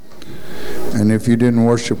And if you didn't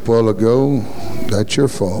worship a while ago, that's your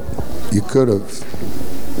fault. You could have.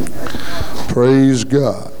 Praise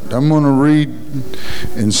God. I'm going to read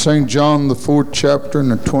in St. John, the 4th chapter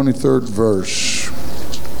and the 23rd verse.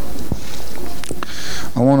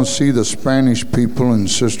 I want to see the Spanish people and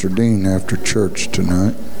Sister Dean after church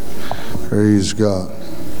tonight. Praise God.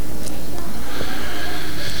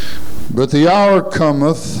 But the hour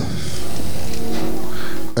cometh,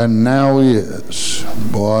 and now is.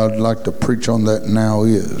 Boy, I'd like to preach on that now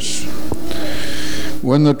is.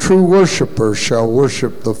 When the true worshiper shall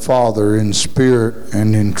worship the Father in spirit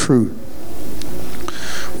and in truth.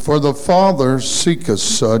 For the Father seeketh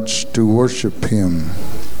such to worship him.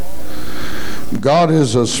 God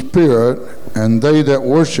is a spirit, and they that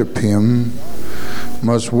worship him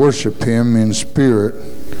must worship him in spirit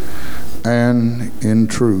and in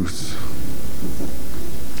truth.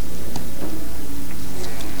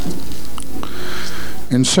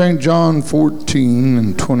 In St. John 14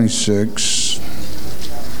 and 26,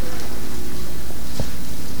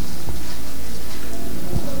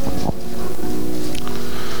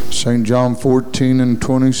 St. John 14 and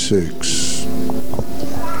 26.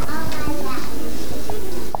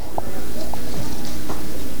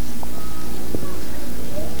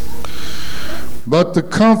 But the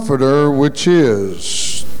Comforter, which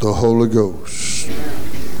is the Holy Ghost.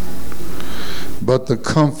 But the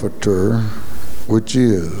Comforter, which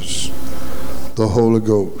is the Holy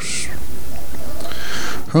Ghost,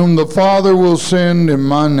 whom the Father will send in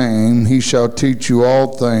my name, he shall teach you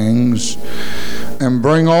all things, and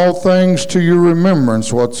bring all things to your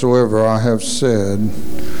remembrance whatsoever I have said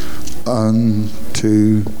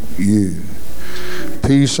unto you.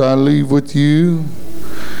 Peace I leave with you,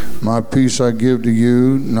 my peace I give to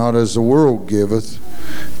you, not as the world giveth,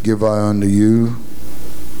 give I unto you.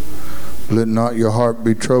 Let not your heart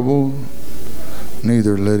be troubled,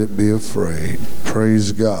 neither let it be afraid.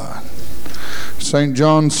 Praise God. St.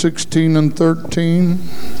 John 16 and 13.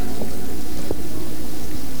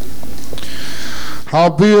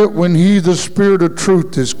 Howbeit, when he, the Spirit of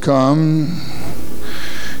truth, is come,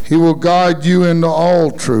 he will guide you into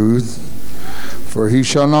all truth, for he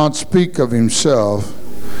shall not speak of himself,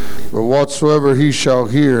 but whatsoever he shall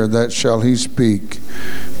hear, that shall he speak,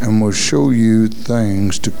 and will show you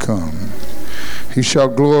things to come. He shall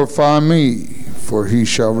glorify me, for he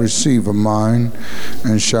shall receive of mine,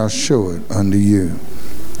 and shall show it unto you.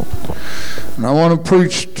 And I want to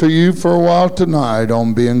preach to you for a while tonight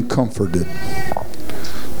on being comforted.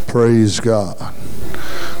 Praise God.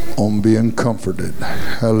 On being comforted.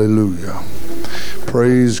 Hallelujah.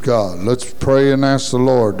 Praise God. Let's pray and ask the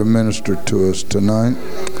Lord to minister to us tonight.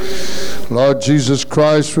 Lord Jesus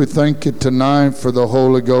Christ, we thank you tonight for the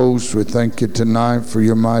Holy Ghost. We thank you tonight for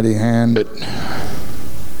your mighty hand.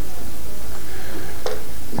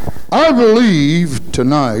 I believe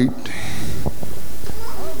tonight,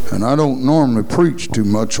 and I don't normally preach too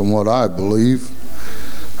much on what I believe.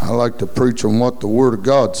 I like to preach on what the Word of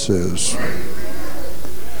God says.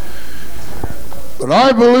 But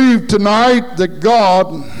I believe tonight that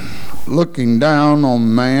God, looking down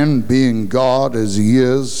on man, being God as he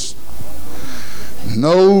is,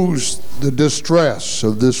 knows the distress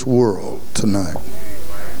of this world tonight.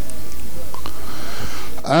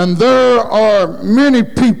 And there are many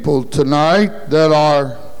people tonight that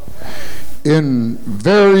are in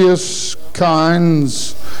various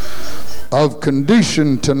kinds of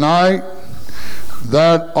condition tonight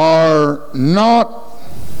that are not,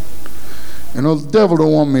 the devil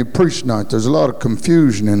don't want me to preach tonight. There's a lot of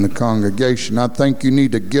confusion in the congregation. I think you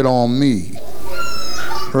need to get on me.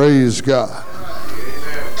 Praise God.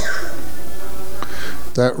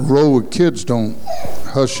 That row of kids don't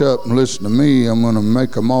hush up and listen to me. I'm going to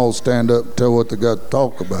make them all stand up and tell what they got to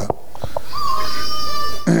talk about.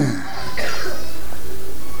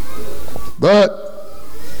 But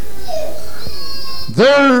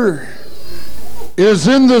there is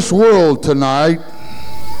in this world tonight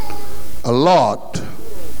a lot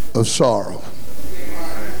of sorrow.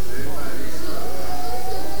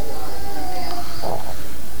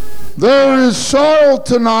 There is sorrow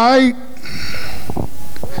tonight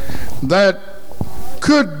that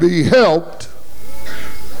could be helped,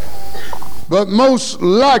 but most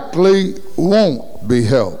likely won't be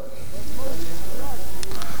helped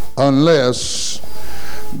unless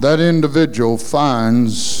that individual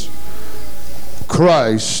finds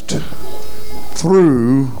Christ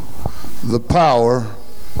through the power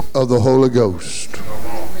of the Holy Ghost.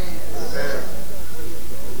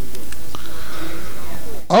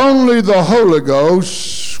 Only the Holy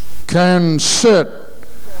Ghost can set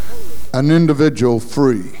an individual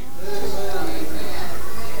free.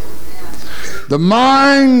 The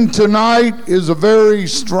mind tonight is a very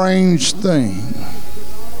strange thing.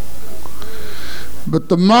 But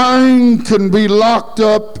the mind can be locked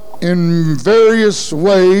up in various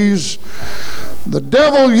ways. The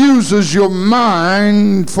devil uses your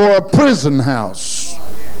mind for a prison house.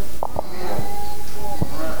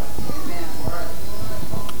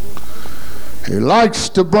 He likes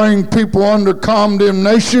to bring people under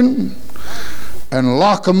condemnation and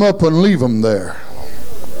lock them up and leave them there.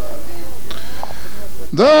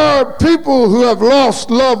 There are people who have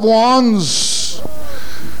lost loved ones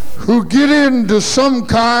who get into some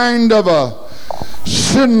kind of a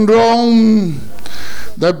syndrome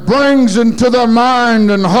that brings into their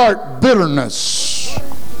mind and heart bitterness.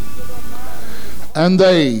 And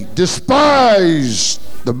they despise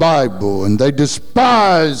the Bible, and they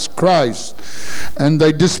despise Christ, and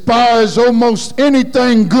they despise almost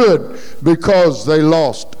anything good because they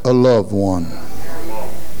lost a loved one.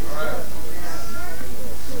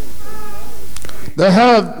 They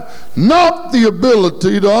have not the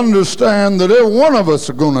ability to understand that every one of us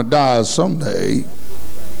are going to die someday.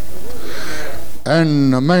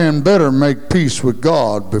 And a man better make peace with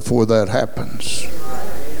God before that happens.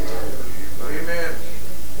 Amen.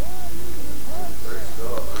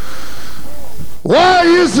 Why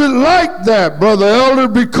is it like that, Brother Elder?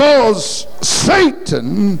 Because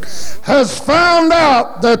Satan has found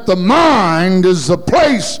out that the mind is the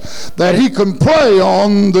place that he can play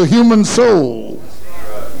on the human soul.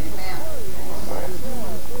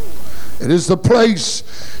 It is the place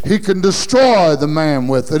he can destroy the man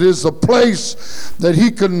with. It is the place that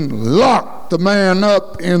he can lock the man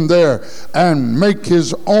up in there and make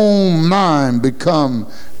his own mind become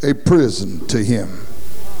a prison to him.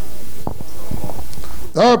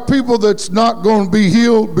 There are people that's not going to be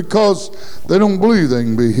healed because they don't believe they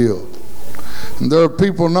can be healed. And there are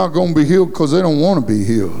people not going to be healed because they don't want to be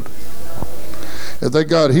healed. If they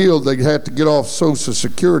got healed, they'd have to get off Social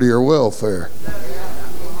Security or welfare.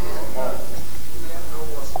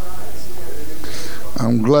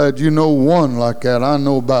 I'm glad you know one like that. I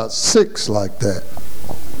know about 6 like that.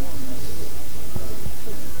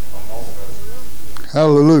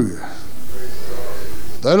 Hallelujah.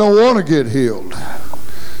 They don't want to get healed.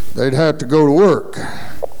 They'd have to go to work.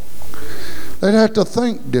 They'd have to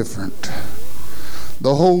think different.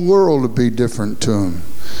 The whole world would be different to them.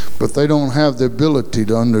 But they don't have the ability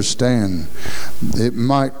to understand. It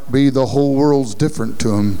might be the whole world's different to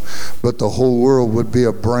them, but the whole world would be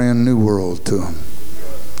a brand new world to them.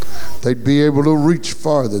 They'd be able to reach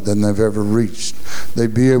farther than they've ever reached.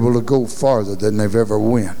 They'd be able to go farther than they've ever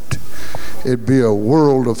went. It'd be a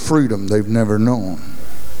world of freedom they've never known.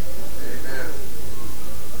 Amen.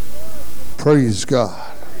 Praise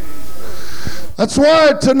God. That's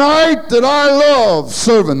why tonight that I love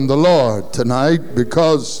serving the Lord tonight,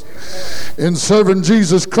 because in serving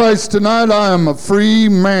Jesus Christ tonight I am a free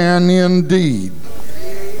man indeed.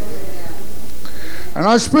 And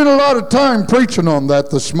I spent a lot of time preaching on that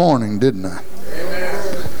this morning, didn't I?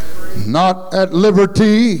 Amen. Not at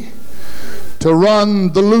liberty to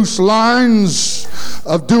run the loose lines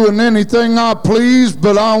of doing anything I please,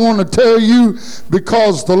 but I want to tell you,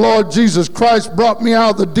 because the Lord Jesus Christ brought me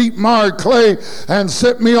out of the deep miry clay and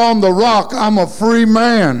set me on the rock, I'm a free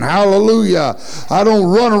man. Hallelujah. I don't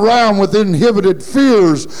run around with inhibited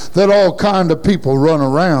fears that all kind of people run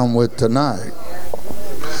around with tonight.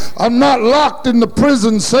 I'm not locked in the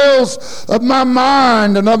prison cells of my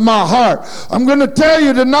mind and of my heart. I'm going to tell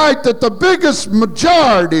you tonight that the biggest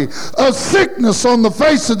majority of sickness on the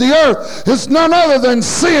face of the earth is none other than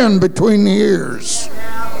sin between the ears.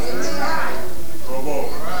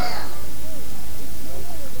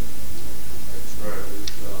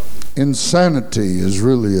 Insanity is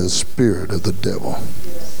really a spirit of the devil.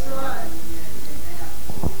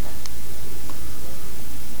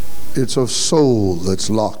 It's a soul that's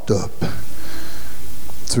locked up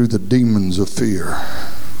through the demons of fear.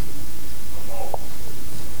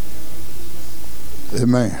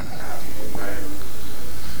 Amen.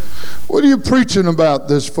 What are you preaching about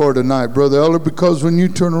this for tonight, Brother Elder? Because when you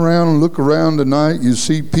turn around and look around tonight, you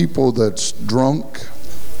see people that's drunk.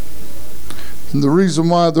 And the reason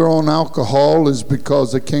why they're on alcohol is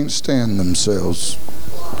because they can't stand themselves.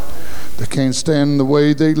 They can't stand the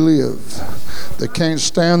way they live. They can't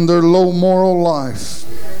stand their low moral life.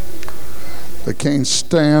 They can't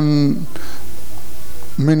stand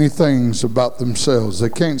many things about themselves. They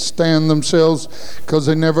can't stand themselves because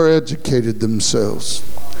they never educated themselves.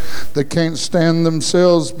 They can't stand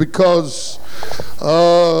themselves because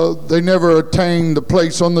they never attained the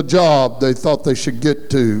place on the job they thought they should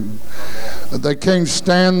get to. They can't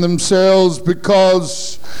stand themselves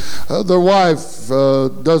because their wife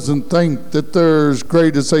doesn't think that they're as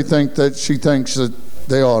great as they think that she thinks that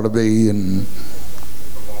they ought to be. And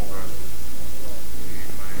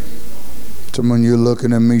some of you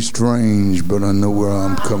looking at me strange, but I know where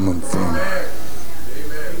I'm coming from.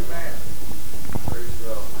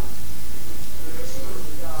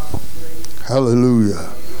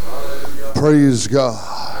 Hallelujah. Praise God.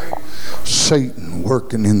 Satan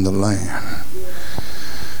working in the land.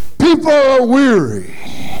 People are weary.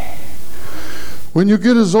 When you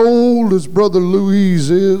get as old as Brother Louise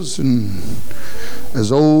is and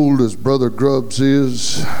as old as Brother Grubbs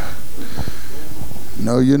is,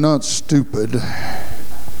 no, you're not stupid.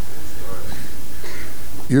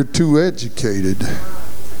 You're too educated.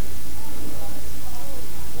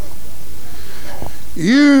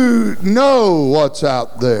 You know what's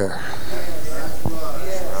out there.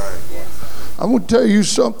 I'm going to tell you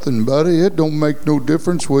something, buddy. It don't make no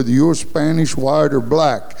difference whether you're Spanish, white, or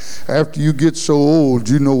black. After you get so old,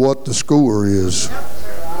 you know what the score is.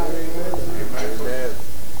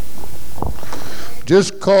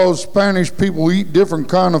 Just because Spanish people eat different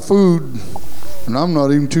kind of food, and I'm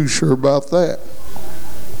not even too sure about that.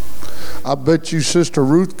 I bet you Sister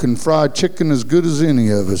Ruth can fry chicken as good as any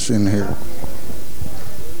of us in here.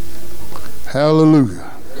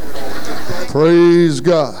 Hallelujah. Praise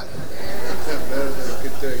God.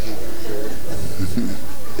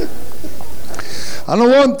 I know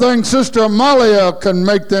one thing, Sister Amalia can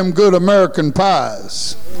make them good American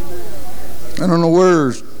pies. I don't know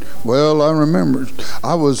where's, well, I remember.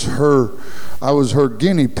 I was her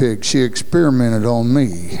guinea pig. She experimented on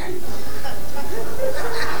me.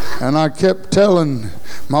 And I kept telling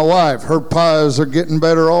my wife, her pies are getting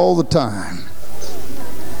better all the time.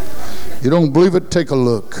 You don't believe it? Take a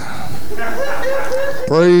look.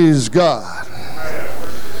 Praise God.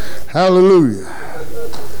 Hallelujah.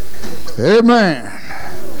 Amen.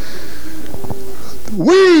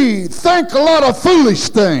 We think a lot of foolish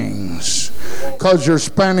things because you're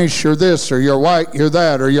Spanish, you're this, or you're white, you're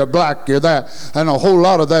that, or you're black, you're that. And a whole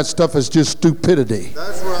lot of that stuff is just stupidity.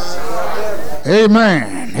 That's right.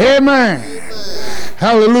 Amen. Amen.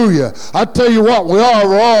 Hallelujah. I tell you what, we're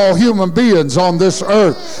all human beings on this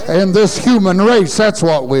earth and this human race. That's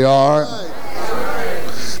what we are.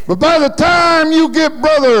 But by the time you get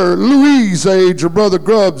Brother Louise' age or Brother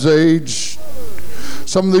Grubbs' age,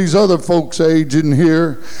 some of these other folks' age in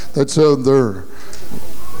here, that's their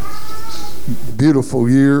beautiful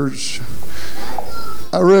years.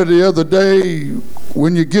 I read the other day,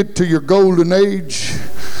 when you get to your golden age,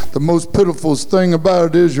 the most pitiful thing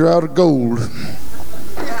about it is you're out of gold.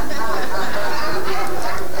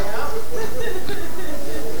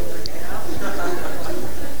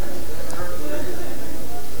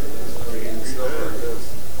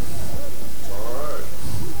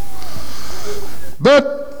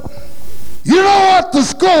 But you know what the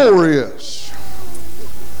score is.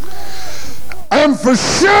 And for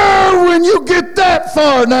sure, when you get that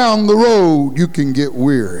far down the road, you can get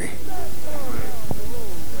weary.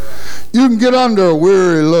 You can get under a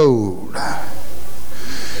weary load.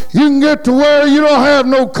 You can get to where you don't have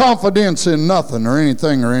no confidence in nothing or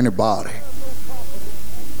anything or anybody.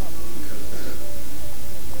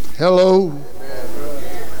 Hello?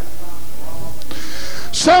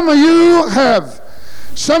 Some of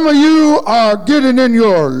you are getting in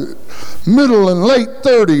your middle and late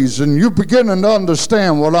 30s and you're beginning to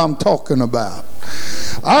understand what I'm talking about.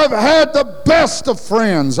 I've had the best of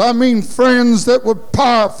friends. I mean friends that were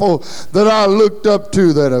powerful that I looked up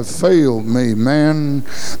to that have failed me, man.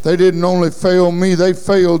 They didn't only fail me, they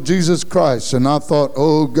failed Jesus Christ. And I thought,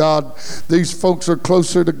 oh God, these folks are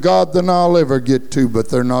closer to God than I'll ever get to, but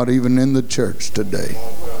they're not even in the church today.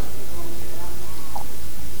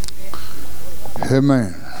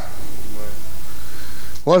 Amen.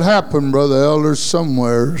 What happened, Brother Elder?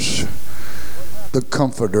 Somewheres the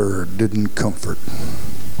comforter didn't comfort.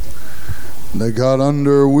 They got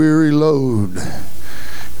under a weary load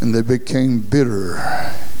and they became bitter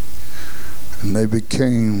and they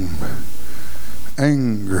became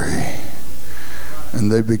angry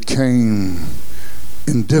and they became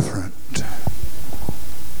indifferent.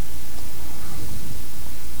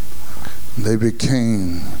 They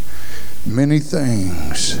became many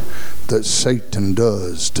things that Satan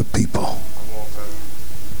does to people.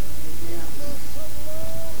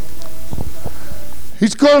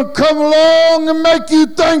 He's going to come along and make you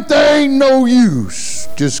think there ain't no use.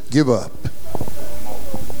 Just give up.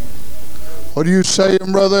 What are you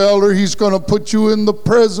saying, Brother Elder? He's going to put you in the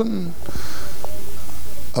prison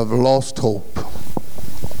of lost hope.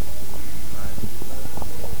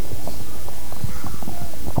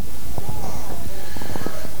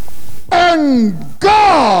 And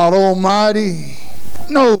God Almighty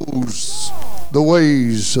knows the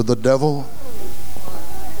ways of the devil.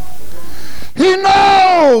 He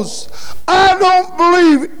knows. I don't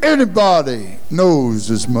believe anybody knows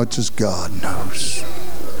as much as God knows.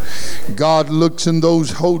 God looks in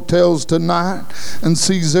those hotels tonight and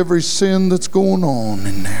sees every sin that's going on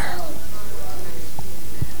in there.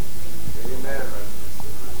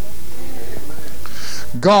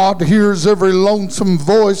 God hears every lonesome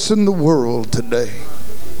voice in the world today.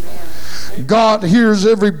 God hears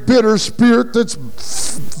every bitter spirit that's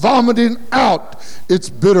vomiting out its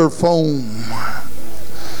bitter foam.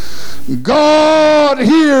 God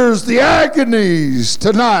hears the agonies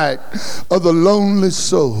tonight of the lonely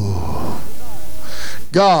soul.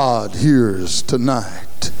 God hears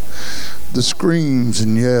tonight the screams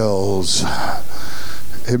and yells,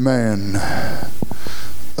 amen,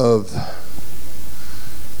 of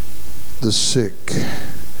the sick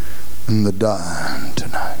and the dying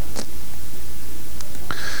tonight.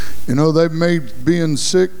 You know, they've made being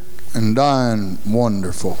sick and dying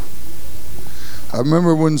wonderful. I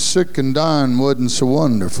remember when sick and dying wasn't so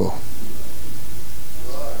wonderful.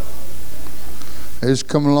 They just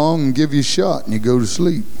come along and give you a shot and you go to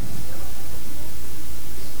sleep.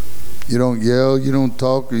 You don't yell, you don't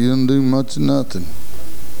talk, or you don't do much of nothing.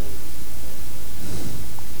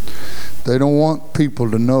 They don't want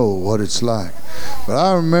people to know what it's like. But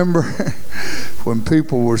I remember when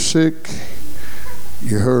people were sick,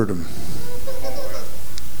 you heard them.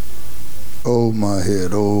 Oh, my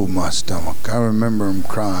head, oh, my stomach. I remember them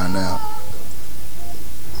crying out.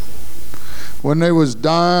 When they was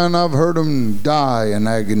dying, I've heard them die in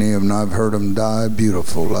agony, and I've heard them die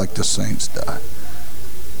beautiful like the saints die.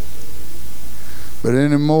 But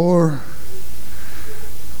anymore,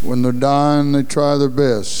 when they're dying, they try their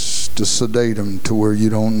best to sedate them to where you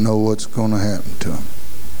don't know what's going to happen to them.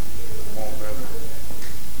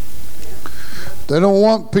 They don't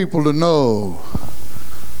want people to know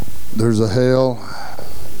there's a hell,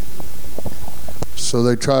 so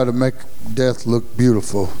they try to make death look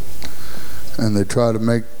beautiful, and they try to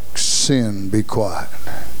make sin be quiet.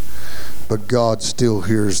 But God still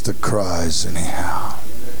hears the cries anyhow.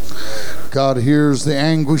 God hears the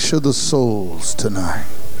anguish of the souls tonight.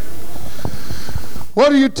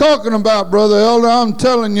 What are you talking about, Brother Elder? I'm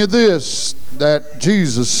telling you this, that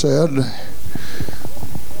Jesus said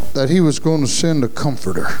that he was going to send a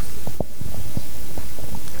comforter.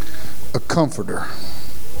 A comforter.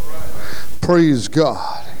 Praise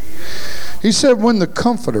God. He said when the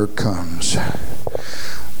comforter comes,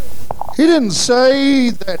 he didn't say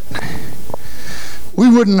that we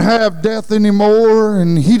wouldn't have death anymore,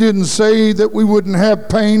 and he didn't say that we wouldn't have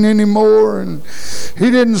pain anymore, and he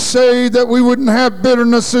didn't say that we wouldn't have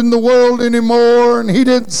bitterness in the world anymore, and he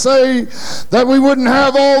didn't say that we wouldn't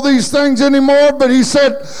have all these things anymore, but he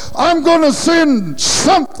said, I'm going to send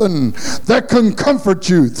something that can comfort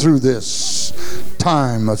you through this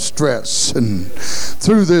time of stress, and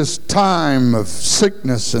through this time of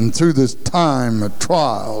sickness, and through this time of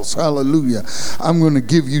trials. Hallelujah. I'm going to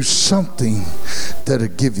give you something that'll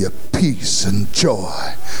give you peace and joy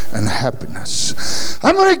and happiness.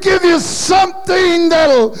 I'm going to give you something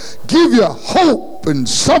that'll give you hope and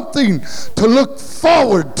something to look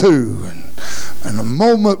forward to, and a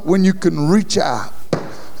moment when you can reach out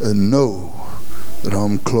and know that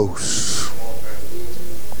I'm close.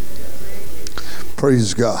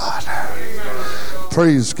 Praise God.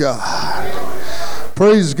 Praise God.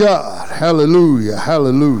 Praise God. Hallelujah.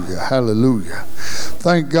 Hallelujah. Hallelujah.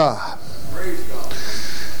 Thank God.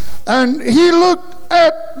 And he looked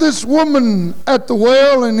at this woman at the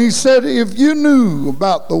well, and he said, if you knew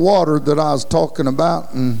about the water that I was talking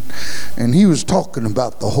about, and he was talking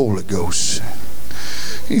about the Holy Ghost.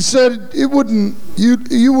 He said you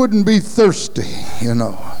wouldn't be thirsty, you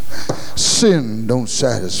know. Sin don't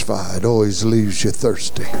satisfy, it always leaves you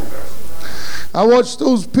thirsty. I watched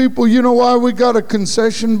those people. You know why we got a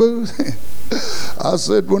concession booth? I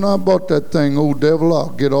said, when I bought that thing, old devil, I'll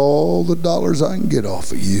get all the dollars I can get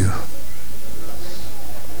off of you.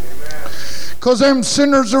 Because them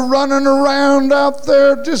sinners are running around out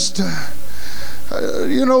there just,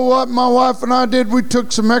 you know what my wife and I did? We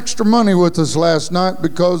took some extra money with us last night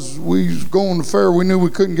because we was going to fair. We knew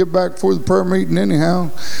we couldn't get back for the prayer meeting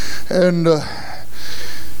anyhow. And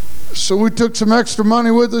so we took some extra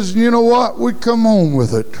money with us, and you know what? We come home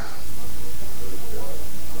with it.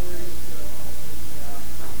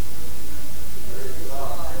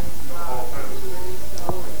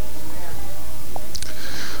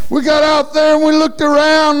 We got out there and we looked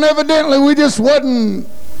around, and evidently we just wasn't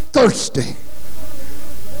thirsty.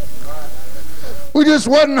 We just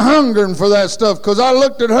wasn't hungering for that stuff, because I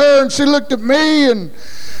looked at her and she looked at me, and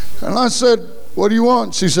I said, what do you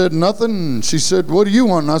want? She said, nothing. She said, what do you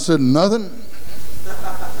want? And I said, nothing.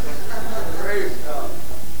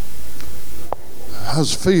 I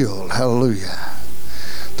was filled. Hallelujah.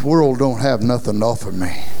 The world don't have nothing to offer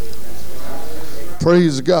me.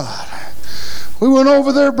 Praise God. We went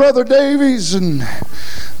over there, Brother Davies, and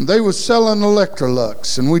they were selling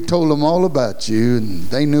Electrolux, and we told them all about you, and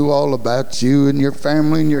they knew all about you and your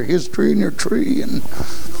family and your history and your tree. And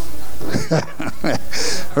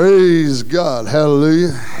praise God.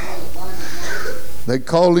 Hallelujah. They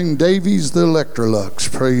called him Davies the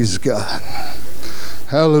Electrolux. Praise God.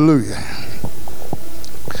 Hallelujah.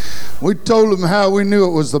 We told them how we knew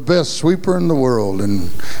it was the best sweeper in the world, and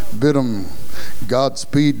bid them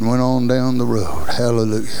Godspeed and went on down the road.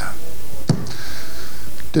 Hallelujah.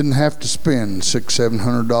 Didn't have to spend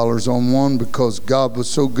 $600-700 on one, because God was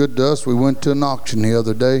so good to us. We went to an auction the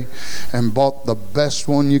other day and bought the best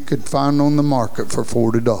one you could find on the market for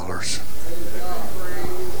 $40.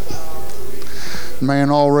 Man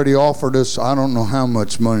already offered us I don't know how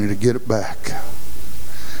much money to get it back.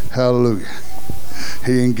 Hallelujah.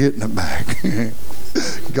 He ain't getting it back.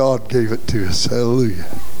 God gave it to us. Hallelujah.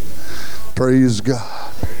 Praise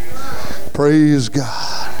God. Praise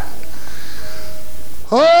God.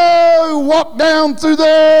 Oh, walk down through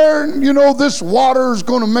there, and you know this water is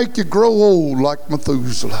going to make you grow old like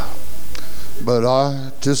Methuselah. But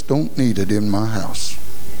I just don't need it in my house,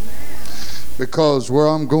 because where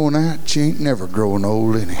I'm going at, you ain't never growing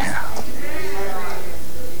old anyhow.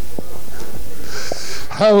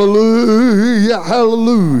 Hallelujah,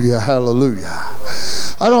 hallelujah, hallelujah.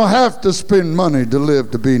 I don't have to spend money to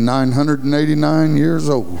live to be 989 years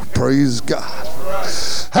old. Praise God.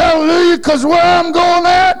 Hallelujah, because where I'm going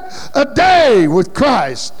at, a day with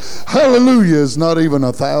Christ, hallelujah, is not even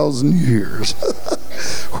 1,000 years.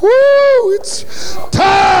 Woo, it's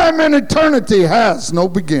time, and eternity has no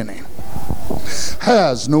beginning,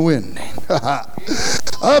 has no ending.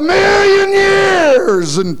 1,000,000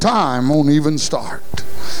 years and time won't even start.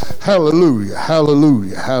 Hallelujah,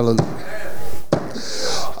 hallelujah, hallelujah.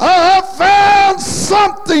 I have found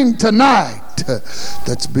something tonight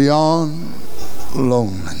that's beyond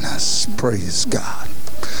loneliness. Praise God.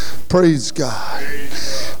 Praise God.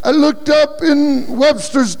 I looked up in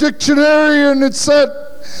Webster's dictionary, and it said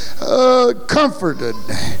comforted.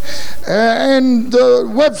 And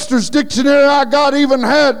Webster's dictionary I got even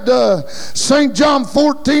had St. John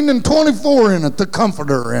 14:24 in it, the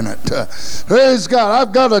Comforter in it. Praise God.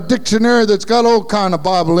 I've got a dictionary that's got all kind of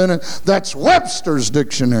Bible in it. That's Webster's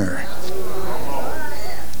dictionary.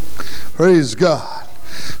 Praise God.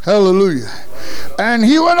 Hallelujah. And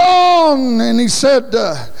he went on and he said,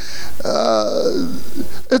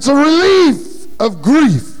 it's a relief of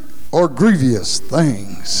grief or grievous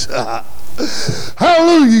things.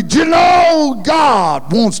 Hallelujah. You know,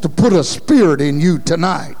 God wants to put a spirit in you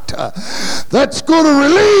tonight that's going to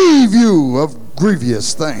relieve you of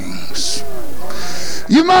grievous things.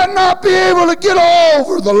 You might not be able to get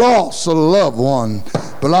over the loss of a loved one,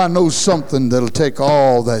 but I know something that'll take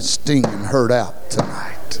all that sting and hurt out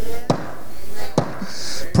tonight.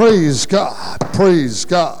 Praise God, praise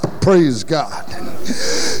God, praise God.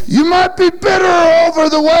 You might be bitter over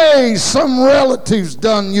the way some relatives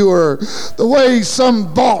done you, or the way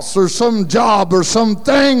some boss or some job or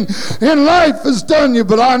something in life has done you,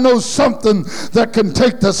 but I know something that can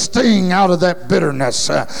take the sting out of that bitterness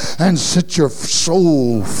and set your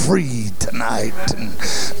soul free tonight and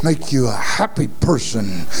make you a happy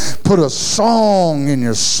person. Put a song in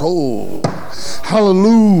your soul.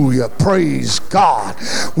 Hallelujah, praise God.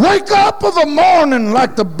 Wake up of a morning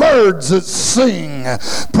like the birds that sing.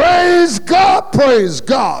 Praise God, praise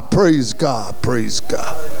God, praise God, praise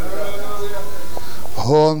God.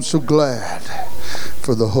 Oh, I'm so glad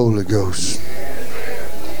for the Holy Ghost.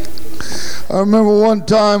 I remember one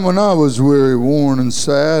time when I was weary, worn, and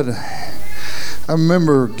sad. I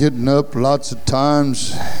remember getting up lots of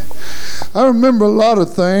times. I remember a lot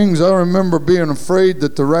of things. I remember being afraid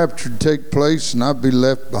that the rapture would take place and I'd be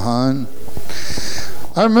left behind.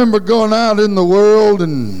 I remember going out in the world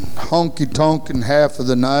and honky-tonking half of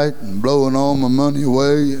the night and blowing all my money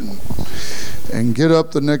away and get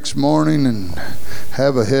up the next morning and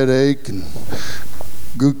have a headache and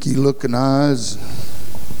gooky looking eyes.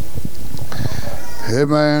 Hey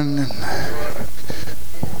man,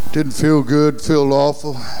 didn't feel good, feel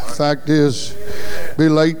awful. Fact is, be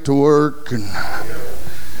late to work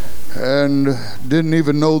and didn't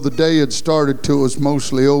even know the day had started till it was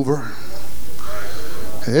mostly over.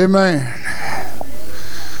 Amen.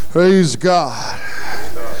 Praise God.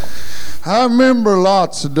 I remember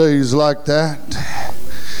lots of days like that.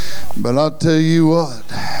 But I'll tell you what,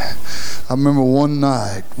 I remember one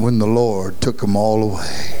night when the Lord took them all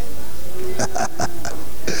away.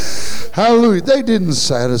 Hallelujah. They didn't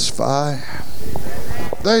satisfy.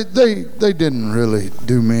 They didn't really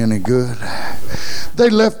do me any good. They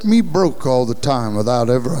left me broke all the time without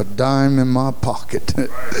ever a dime in my pocket.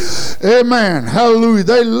 Amen. Hallelujah.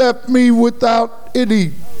 They left me without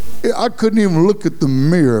any. I couldn't even look at the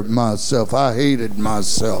mirror at myself. I hated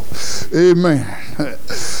myself. Amen.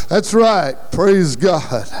 That's right. Praise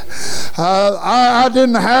God. I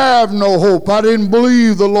didn't have no hope. I didn't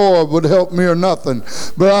believe the Lord would help me or nothing.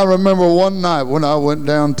 But I remember one night when I went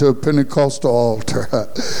down to a Pentecostal altar.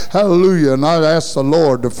 Hallelujah. And I asked the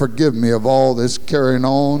Lord to forgive me of all this carrying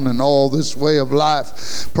on and all this way of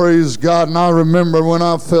life. Praise God. And I remember when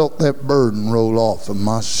I felt that burden roll off of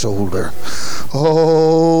my shoulder.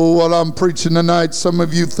 Oh, what I'm preaching tonight, some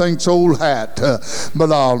of you think's old hat,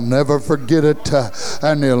 but I'll never forget it,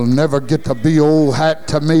 and it'll never get to be old hat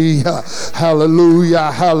to me.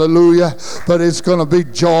 Hallelujah, hallelujah. But it's going to be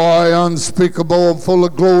joy unspeakable, full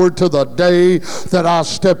of glory to the day that I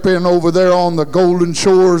step in over there on the golden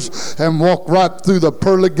shores and walk right through the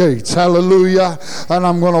pearly gates. Hallelujah. And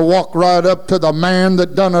I'm going to walk right up to the man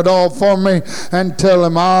that done it all for me and tell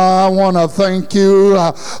him, I want to thank you.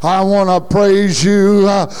 I want to praise you.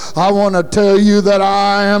 I want to tell you that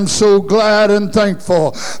I am so glad and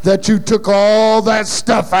thankful that you took all that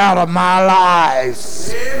stuff out of my life.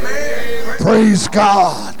 Amen. Praise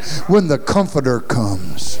God. When the Comforter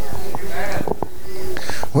comes.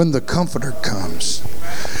 When the Comforter comes.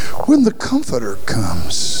 When the Comforter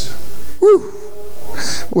comes. Woo.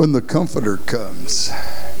 When the Comforter comes.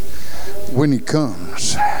 When he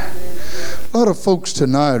comes. A lot of folks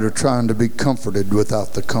tonight are trying to be comforted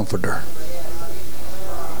without the Comforter.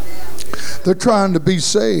 They're trying to be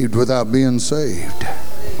saved without being saved.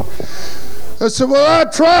 I said, well, I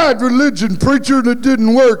tried religion, preacher, and it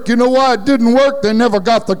didn't work. You know why it didn't work? They never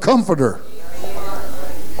got the Comforter.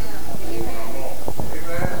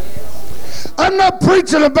 I'm not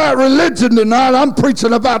preaching about religion tonight. I'm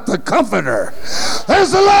preaching about the Comforter.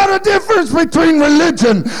 There's a lot of difference between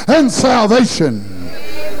religion and salvation.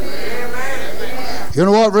 You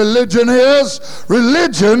know what religion is?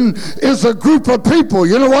 Religion is a group of people.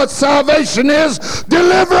 You know what salvation is?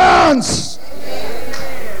 Deliverance.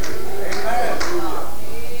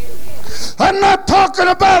 I'm not talking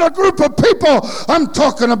about a group of people. I'm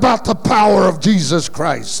talking about the power of Jesus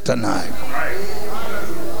Christ tonight.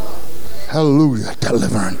 Hallelujah.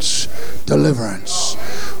 Deliverance. Deliverance.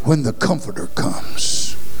 When the Comforter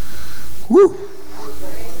comes. Woo.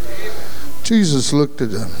 Jesus looked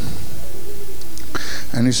at them.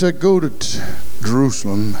 And he said, go to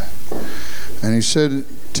Jerusalem. And he said,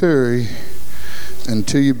 tarry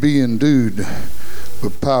until you be endued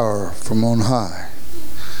with power from on high.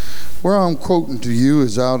 Where I'm quoting to you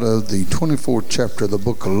is out of the 24th chapter of the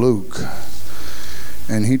book of Luke.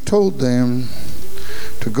 And he told them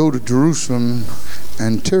to go to Jerusalem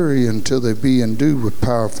and tarry until they be endued with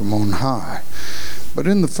power from on high. But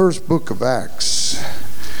in the first book of Acts,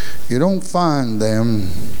 you don't find them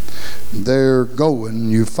there going,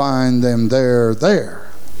 you find them there.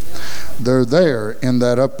 They're there in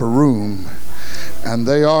that upper room, and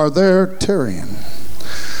they are there tarrying.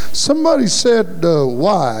 Somebody said,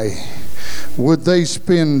 why would they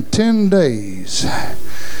spend 10 days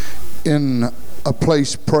in a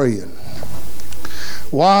place praying?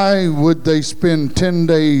 Why would they spend 10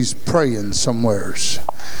 days praying somewheres?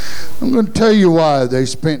 I'm going to tell you why they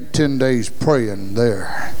spent 10 days praying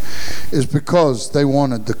there. Is because they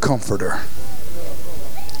wanted the Comforter.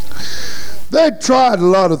 They'd tried a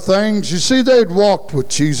lot of things. You see, they'd walked with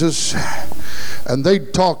Jesus, and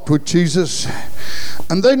they'd talked with Jesus,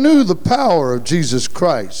 and they knew the power of Jesus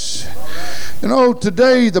Christ. You know,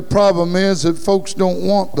 today the problem is that folks don't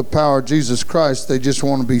want the power of Jesus Christ. They just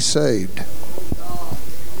want to be saved.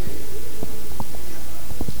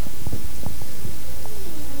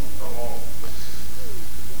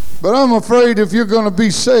 But I'm afraid if you're going to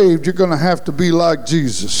be saved, you're going to have to be like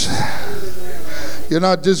Jesus. You're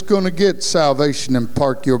not just going to get salvation and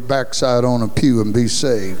park your backside on a pew and be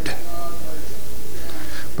saved.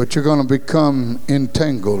 But you're going to become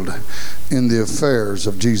entangled in the affairs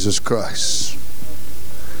of Jesus Christ.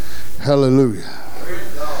 Hallelujah.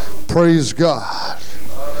 Praise God.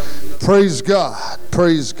 Praise God.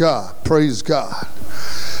 Praise God. Praise God.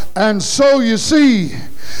 And so you see,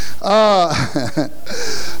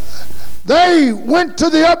 they went to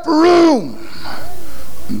the upper room.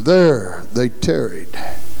 There they tarried.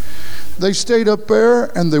 They stayed up there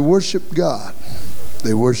and they worshiped God.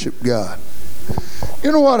 They worshiped God.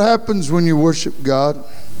 You know what happens when you worship God?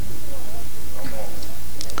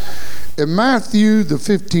 In Matthew, the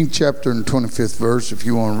 15th chapter and 25th verse, if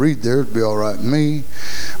you want to read there, it'd be all right with me.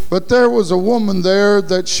 But there was a woman there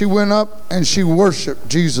that she went up and she worshiped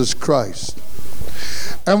Jesus Christ.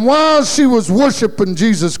 And while she was worshiping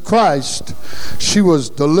Jesus Christ, she was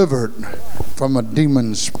delivered from a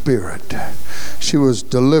demon spirit. She was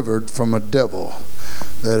delivered from a devil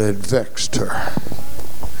that had vexed her.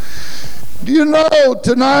 Do you know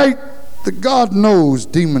tonight that God knows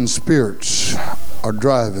demon spirits are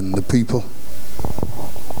driving the people?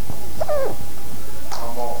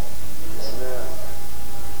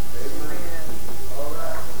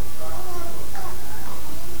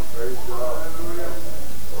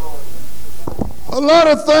 A lot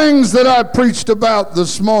of things that I preached about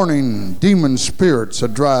this morning, demon spirits are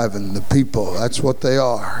driving the people. That's what they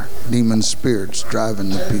are. Demon spirits driving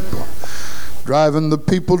the people. Driving the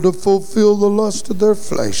people to fulfill the lust of their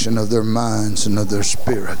flesh and of their minds and of their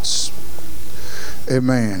spirits.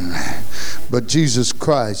 Amen. But Jesus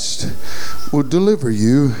Christ will deliver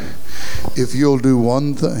you if you'll do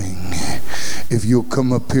one thing. If you'll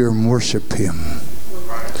come up here and worship Him.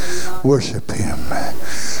 Worship Him.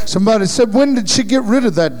 Somebody said, when did she get rid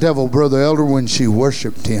of that devil, Brother Elder? When she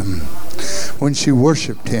worshiped Him. When she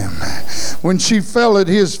worshiped Him. When she fell at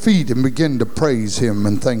His feet and began to praise Him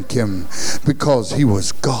and thank Him because He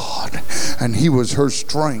was God and He was her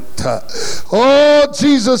strength. Oh,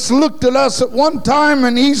 Jesus looked at us at one time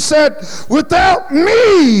and He said, without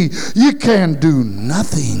me, you can do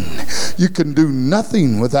nothing. You can do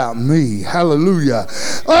nothing without me. Hallelujah.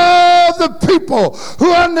 Oh, the people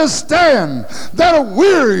who understand that are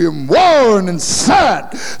weary and worn and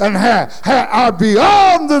sad and are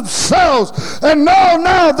beyond themselves and know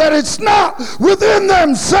now that it's not within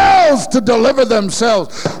themselves to deliver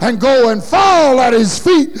themselves and go and fall at His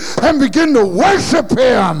feet and begin to worship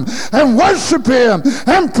Him and worship Him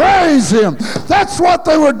and praise Him. That's what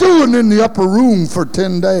they were doing in the upper room for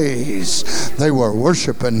 10 days. They were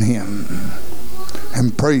worshiping Him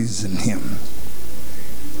and praising Him.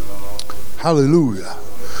 Hallelujah.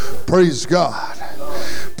 Praise God.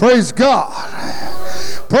 Praise God.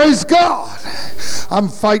 Praise God. I'm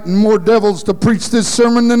fighting more devils to preach this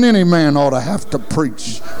sermon than any man ought to have to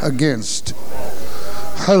preach against.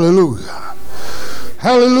 Hallelujah.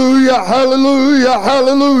 Hallelujah. Hallelujah.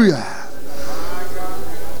 Hallelujah.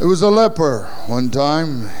 There was a leper one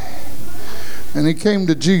time, and he came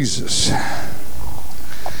to Jesus.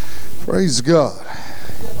 Praise God.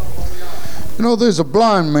 You know, there's a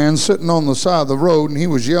blind man sitting on the side of the road, and he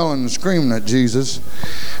was yelling and screaming at Jesus.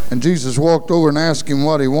 And Jesus walked over and asked him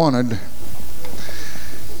what he wanted.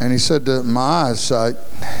 And he said, my eyesight.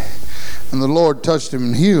 And the Lord touched him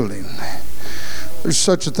and healed him. There's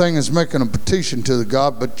such a thing as making a petition to the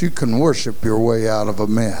God, but you can worship your way out of a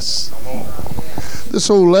mess. This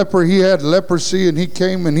old leper, he had leprosy, and he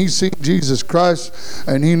came and he seen Jesus Christ,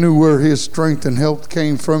 and he knew where his strength and health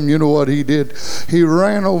came from. You know what he did? He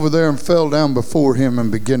ran over there and fell down before Him and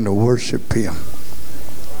began to worship Him.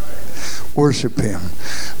 Worship Him.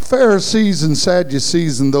 Pharisees and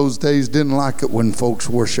Sadducees in those days didn't like it when folks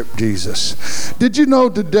worshiped Jesus. Did you know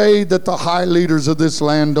today that the high leaders of this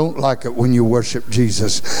land don't like it when you worship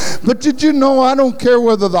Jesus? But did you know I don't care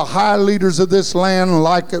whether the high leaders of this land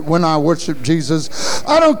like it when I worship Jesus?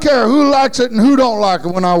 I don't care who likes it and who don't like it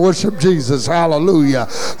when I worship Jesus. Hallelujah.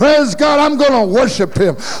 Praise God. I'm going to worship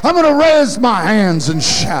Him. I'm going to raise my hands and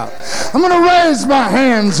shout. I'm going to raise my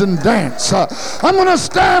hands and dance. I'm going to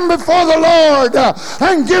stand before the Lord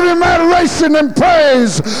and give Him adoration and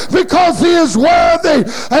praise because He is worthy,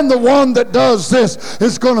 and the one that does this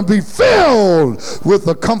is going to be filled with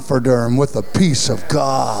the Comforter and with the peace of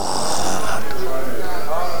God.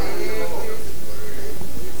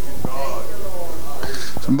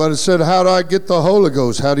 Somebody said, how do I get the Holy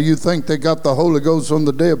Ghost? How do you think they got the Holy Ghost on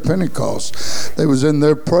the day of Pentecost? They was in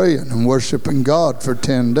there praying and worshiping God for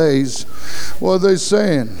 10 days. What are they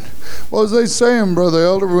saying? What was they saying, Brother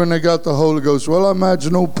Elder, when they got the Holy Ghost? Well, I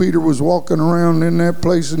imagine old Peter was walking around in that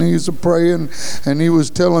place and he was praying and he was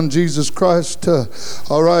telling Jesus Christ,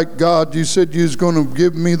 all right, God, you said you was going to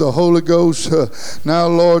give me the Holy Ghost. Now,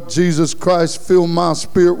 Lord Jesus Christ, fill my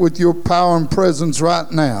spirit with your power and presence right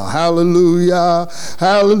now. Hallelujah.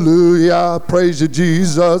 Hallelujah. Praise you,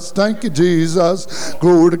 Jesus. Thank you, Jesus.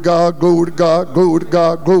 Glory to God, glory to God, glory to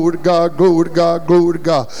God, glory to God, glory to God, glory to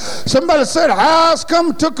God. Somebody said, how's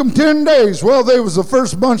come? It took them 10 days. Well, they was the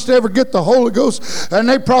first bunch to ever get the Holy Ghost, and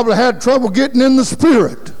they probably had trouble getting in the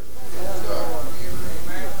Spirit.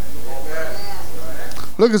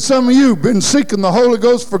 Look at some of you, been seeking the Holy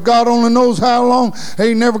Ghost for God only knows how long.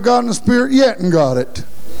 Ain't never gotten the Spirit yet and got it.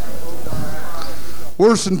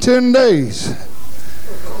 Worse than 10 days.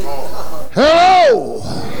 Hello.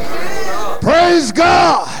 Praise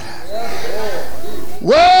God.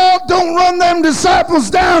 Well, don't run them disciples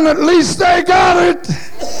down. At least they got it.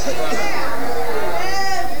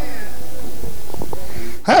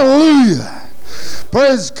 Hallelujah.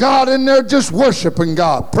 Praise God, and they're just worshiping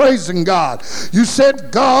God, praising God. You said,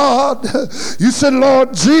 God, you said,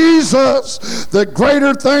 Lord Jesus, that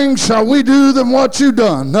greater things shall we do than what you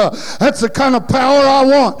done. That's the kind of power I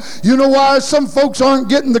want. You know why some folks aren't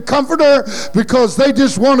getting the Comforter? Because they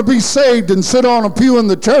just want to be saved and sit on a pew in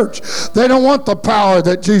the church. They don't want the power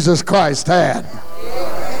that Jesus Christ had.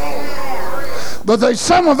 But there's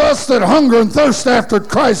some of us that hunger and thirst after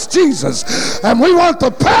Christ Jesus, and we want the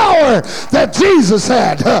power that Jesus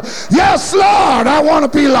had. Yes, Lord, I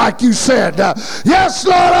want to be like you said. Yes,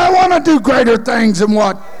 Lord, I want to do greater things than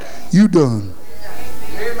what you done.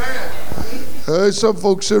 Amen. Some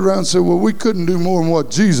folks sit around and say, well, we couldn't do more than what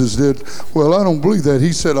Jesus did. Well, I don't believe that.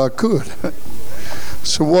 He said I could.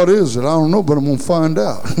 So what is it? I don't know, but I'm going to find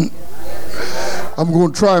out. I'm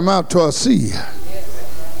going to try him out till I see.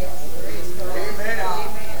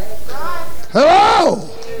 Hello.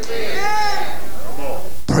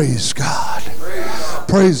 Praise God.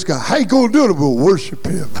 Praise God. How you going to do it? We'll worship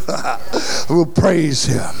him. We'll praise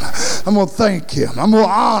him. I'm going to thank him. I'm going to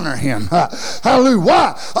honor him. Hallelujah.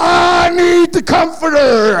 Why? I need the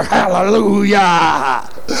Comforter. Hallelujah.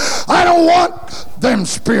 I don't want them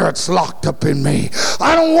spirits locked up in me.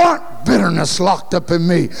 I don't want bitterness locked up in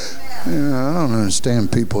me. Yeah, I don't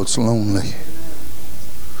understand people. It's lonely.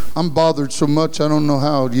 I'm bothered so much I don't know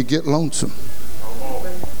how you get lonesome.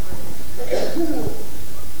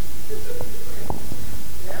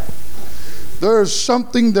 There's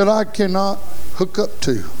something that I cannot hook up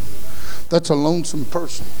to. That's a lonesome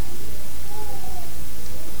person.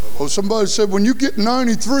 Oh, somebody said, when you get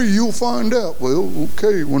 93, you'll find out. Well,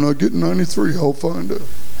 okay, when I get 93, I'll find out.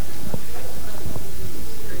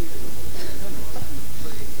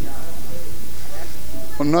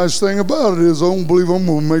 The nice thing about it is I don't believe I'm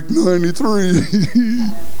going to make 93.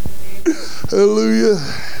 Hallelujah.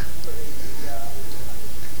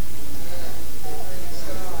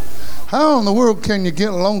 How in the world can you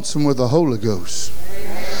get lonesome with the Holy Ghost?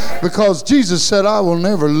 Because Jesus said, I will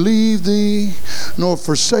never leave thee nor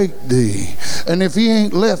forsake thee. And if he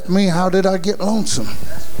ain't left me, how did I get lonesome?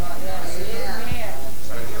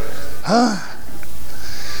 Huh?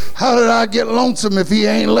 How did I get lonesome if he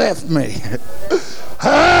ain't left me?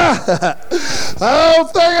 I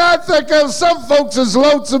think of some folks is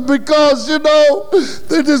lonesome because,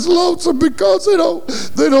 they're just lonesome because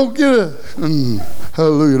they don't get it.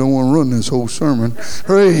 Hallelujah, I don't want to run this whole sermon.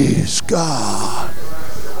 Praise God.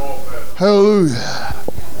 Hallelujah.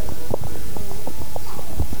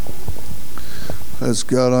 That's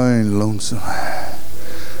God, I ain't lonesome.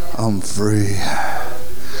 I'm free.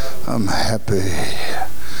 I'm happy.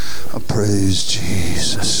 I praise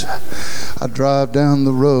Jesus. I drive down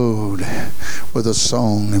the road with a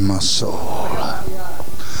song in my soul.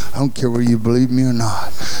 I don't care whether you believe me or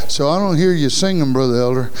not. So I don't hear you singing, Brother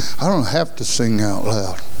Elder. I don't have to sing out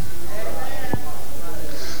loud.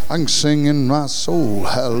 I can sing in my soul.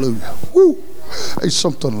 Hallelujah. Woo! There's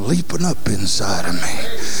something leaping up inside of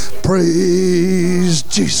me. Praise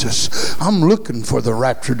Jesus. I'm looking for the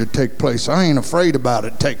rapture to take place. I ain't afraid about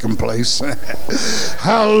it taking place.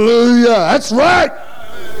 Hallelujah. That's right.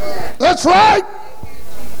 That's right.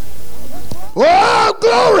 Oh,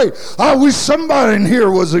 glory. I wish somebody in here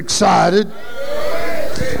was excited.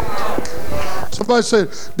 Somebody said,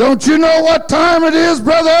 don't you know what time it is,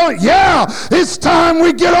 Brother? Yeah, it's time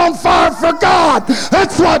we get on fire for God.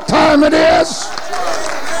 That's what time it is.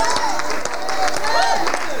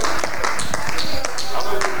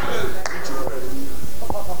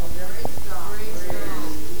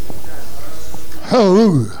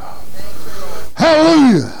 Hallelujah.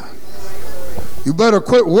 Hallelujah. You better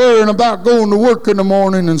quit worrying about going to work in the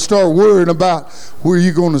morning and start worrying about where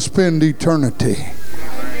you're going to spend eternity.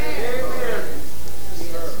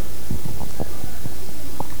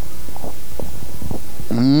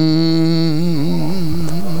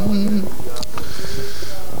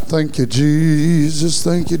 Thank you, Jesus.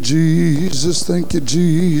 Thank you, Jesus. Thank you,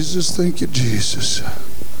 Jesus. Thank you, Jesus.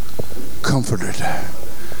 Comforted.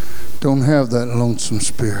 Don't have that lonesome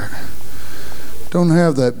spirit. Don't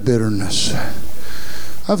have that bitterness.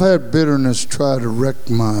 I've had bitterness try to wreck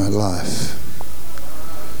my life.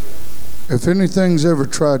 If anything's ever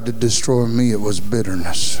tried to destroy me, it was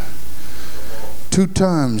bitterness. 2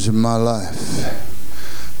 times in my life,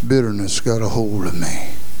 bitterness got a hold of me.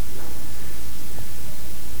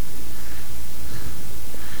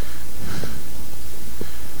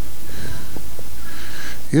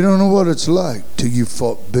 You don't know what it's like till you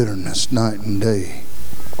fought bitterness night and day,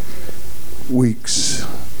 weeks,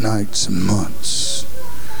 nights, and months.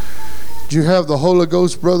 Did you have the Holy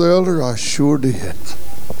Ghost, Brother Elder? I sure did.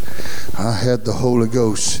 I had the Holy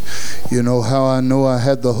Ghost. You know how I know I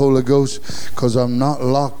had the Holy Ghost? Because I'm not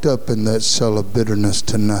locked up in that cell of bitterness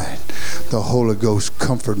tonight. The Holy Ghost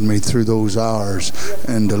comforted me through those hours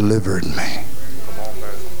and delivered me.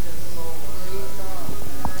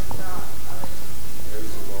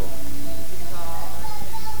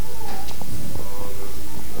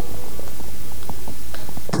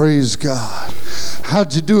 Praise God.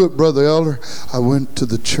 How'd you do it, Brother Elder? I went to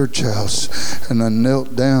the church house and I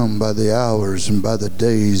knelt down by the hours and by the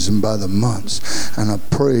days and by the months, and I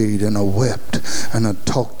prayed and I wept and I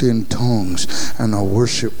talked in tongues and I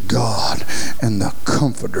worshiped God, and the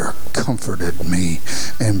Comforter comforted me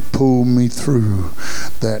and pulled me through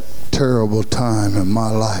that terrible time in my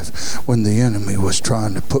life when the enemy was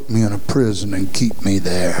trying to put me in a prison and keep me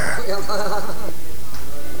there.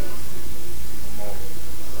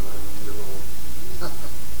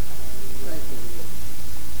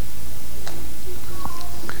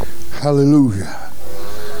 Hallelujah.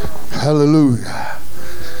 Hallelujah.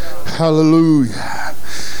 Hallelujah.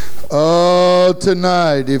 Oh,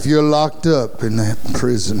 tonight, if you're locked up in that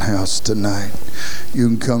prison house tonight, you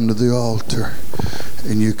can come to the altar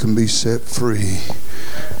and you can be set free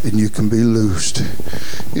and you can be loosed.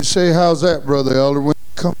 You say, how's that, Brother Elder? When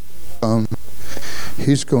you come,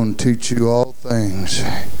 He's going to teach you all things.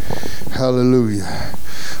 Hallelujah.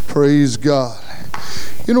 Praise God.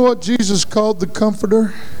 You know what Jesus called the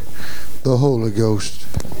Comforter? The Holy Ghost.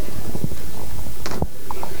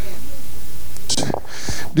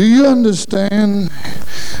 Do you understand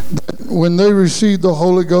that when they received the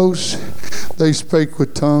Holy Ghost, they spake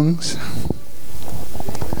with tongues?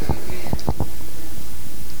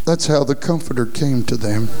 That's how the Comforter came to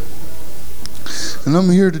them. And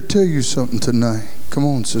I'm here to tell you something tonight. Come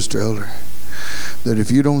on, Sister Elder. That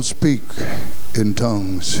if you don't speak in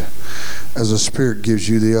tongues as the Spirit gives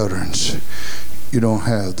you the utterance, you don't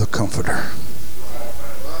have the Comforter.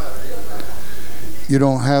 You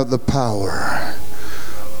don't have the power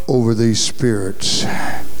over these spirits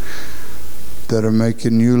that are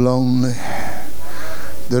making you lonely,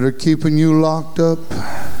 that are keeping you locked up,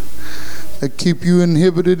 that keep you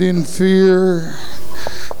inhibited in fear,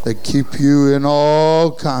 that keep you in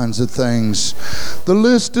all kinds of things. The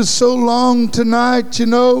list is so long tonight, you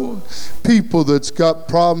know. People that's got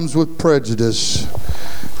problems with prejudice.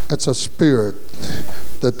 That's a spirit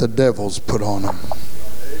that the devil's put on them.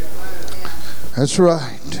 That's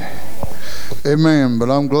right. Amen. But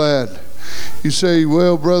I'm glad. You say,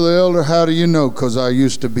 well, Brother Elder, how do you know? Because I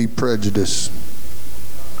used to be prejudiced.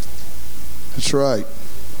 That's right.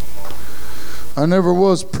 I never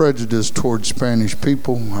was prejudiced towards Spanish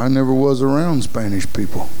people. I never was around Spanish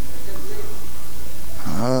people.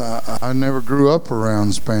 I never grew up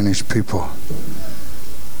around Spanish people.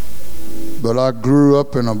 But I grew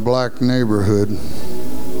up in a black neighborhood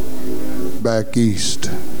back east.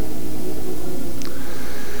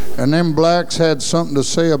 And them blacks had something to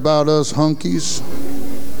say about us hunkies.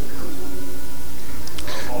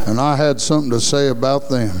 And I had something to say about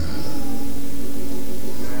them.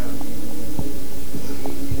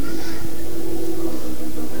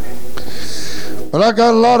 But I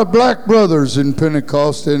got a lot of black brothers in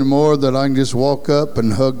Pentecost anymore that I can just walk up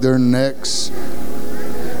and hug their necks,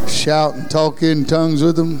 shout and talk in tongues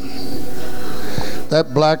with them.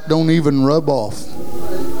 That black don't even rub off.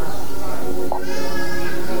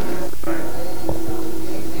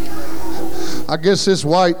 I guess this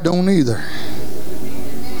white don't either.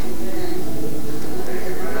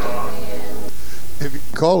 If you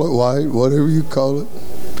call it white, whatever you call it.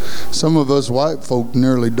 Some of us white folk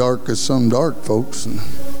nearly dark as some dark folks. And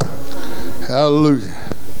hallelujah.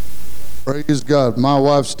 Praise God. My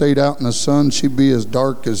wife stayed out in the sun. She'd be as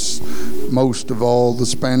dark as most of all the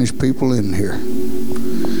Spanish people in here.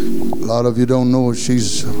 A lot of you don't know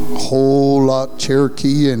she's a whole lot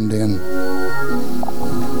Cherokee Indian.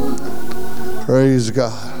 Praise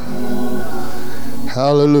God.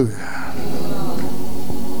 Hallelujah.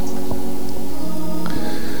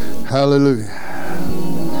 Hallelujah.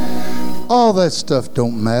 All that stuff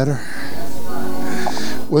don't matter.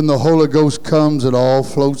 When the Holy Ghost comes, it all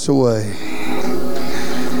floats away.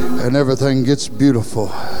 And everything gets beautiful.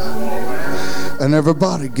 And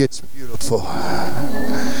everybody gets beautiful.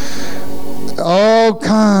 All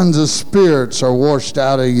kinds of spirits are washed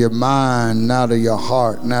out of your mind, out of your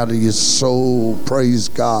heart, and out of your soul. Praise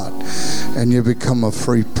God. And you become a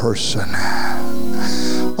free person.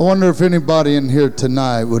 I wonder if anybody in here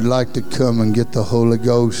tonight would like to come and get the Holy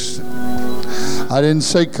Ghost. I didn't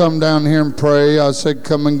say come down here and pray. I said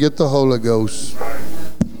come and get the Holy Ghost.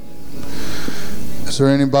 Is there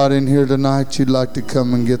anybody in here tonight you'd like to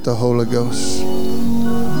come and get the Holy Ghost?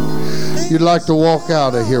 You'd like to walk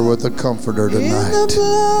out of here with a comforter tonight.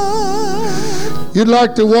 You'd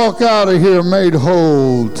like to walk out of here made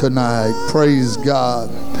whole tonight. Praise God.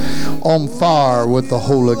 On fire with the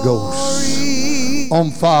Holy Ghost.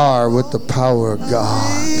 On fire with the power of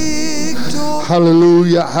God.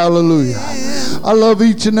 Hallelujah, hallelujah. I love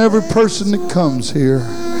each and every person that comes here.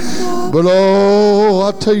 But oh,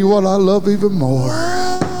 I'll tell you what I love even more.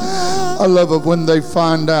 I love it when they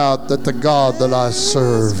find out that the God that I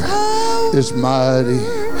serve is mighty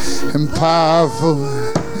and powerful,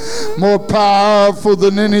 more powerful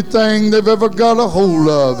than anything they've ever got a hold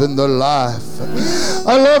of in their life.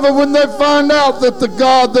 I love it when they find out that the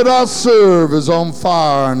God that I serve is on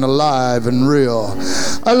fire and alive and real.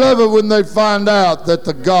 I love it when they find out that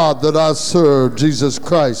the God that I serve, Jesus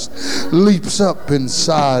Christ, leaps up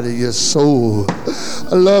inside of your soul.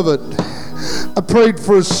 I love it. I prayed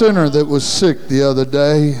for a sinner that was sick the other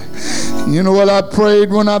day. You know what I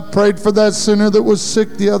prayed when I prayed for that sinner that was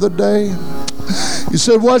sick the other day? You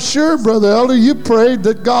said, well, sure, Brother Elder, you prayed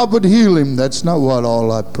that God would heal him. That's not what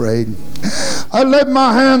all I prayed. I laid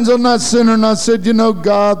my hands on that sinner and I said, you know,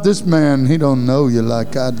 God, this man, he don't know you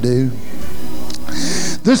like I do.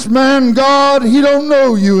 This man, God, he don't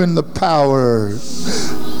know you in the power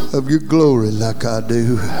of your glory like I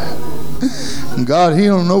do. And God, he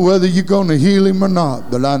don't know whether you're going to heal him or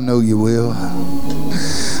not, but I know you will.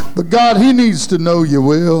 But God, he needs to know you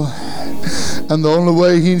will. And the only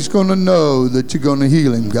way he's going to know that you're going to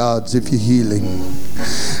heal him, God, is if you heal him.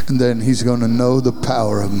 And then he's going to know the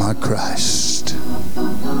power of my Christ.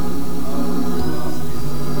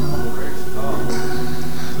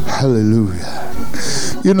 Hallelujah.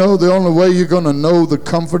 You know, the only way you're going to know the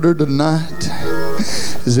Comforter tonight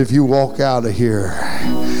is if you walk out of here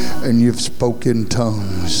and you've spoken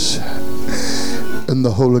tongues and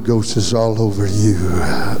the Holy Ghost is all over you.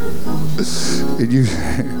 And you,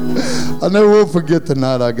 I never will forget the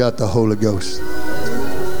night I got the Holy Ghost.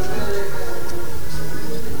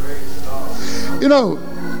 You know,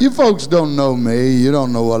 you folks don't know me. You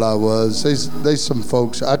don't know what I was. There's some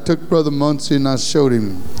folks. I took Brother Muncie and I showed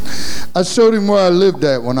him where I lived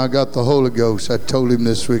at when I got the Holy Ghost. I told him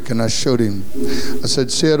this week and I showed him. I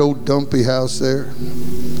said, see that old dumpy house there?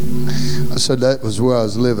 I said, that was where I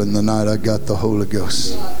was living the night I got the Holy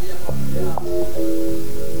Ghost.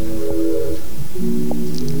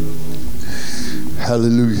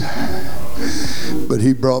 Hallelujah. But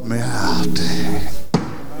he brought me out.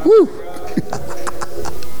 Woo!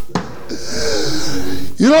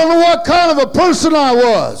 You don't know what kind of a person I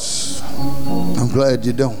was. I'm glad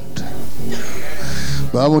you don't.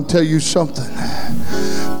 But I want to tell you something.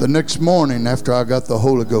 The next morning after I got the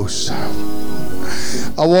Holy Ghost,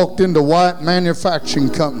 I walked into White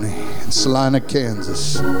Manufacturing Company in Salina,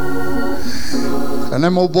 Kansas. And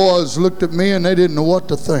them old boys looked at me and they didn't know what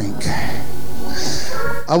to think.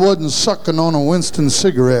 I wasn't sucking on a Winston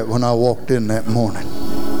cigarette when I walked in that morning.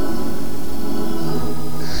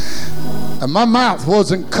 And my mouth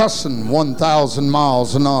wasn't cussing 1,000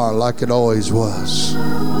 miles an hour like it always was.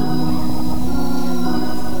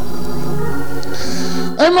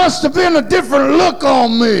 There must have been a different look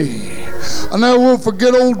on me. I never will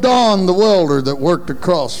forget old Don, the welder that worked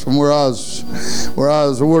across from where I was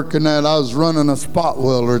working at. I was running a spot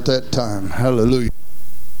welder at that time. Hallelujah.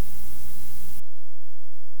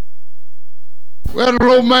 We had an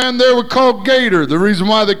old man there we called Gator. The reason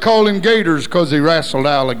why they called him Gator is because he wrestled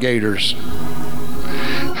alligators.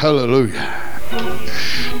 Hallelujah.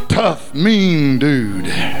 Tough, mean dude.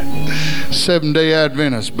 7-day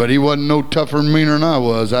Adventist, but he wasn't no tougher and meaner than I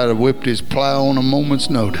was. I'd have whipped his plow on a moment's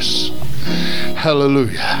notice.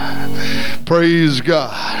 Hallelujah. Praise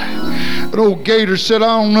God. But old Gator said,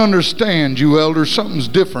 I don't understand you, elder. Something's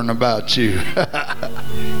different about you.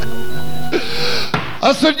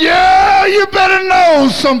 I said, yeah, you better know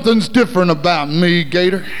something's different about me,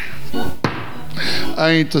 Gator. I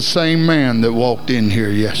ain't the same man that walked in here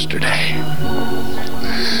yesterday.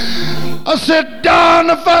 I said, Don,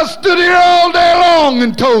 if I stood here all day long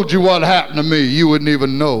and told you what happened to me, you wouldn't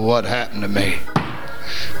even know what happened to me.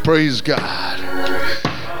 Praise God.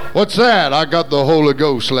 What's that? I got the Holy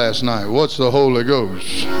Ghost last night. What's the Holy Ghost?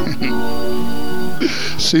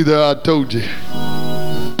 See there, I told you.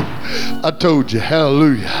 I told you.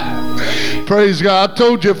 Hallelujah. Praise God. I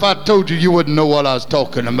told you if I told you, you wouldn't know what I was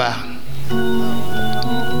talking about.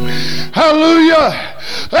 Hallelujah.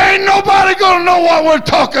 Ain't nobody gonna know what we're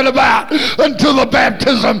talking about until the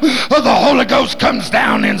baptism of the Holy Ghost comes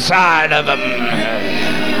down inside of them.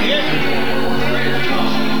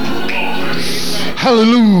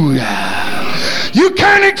 Hallelujah. You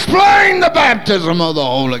can't explain the baptism of the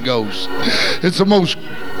Holy Ghost. It's the most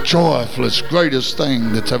joyfulest, greatest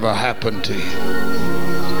thing that's ever happened to you.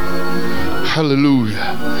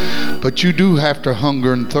 Hallelujah. But you do have to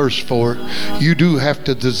hunger and thirst for it. You do have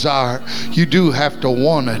to desire it. You do have to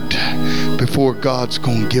want it before God's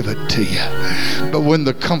going to give it to you. But when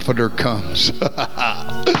the Comforter comes,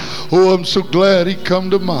 oh, I'm so glad he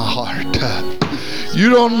come to my heart. You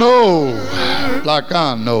don't know like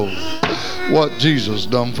I know what Jesus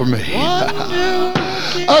done for me.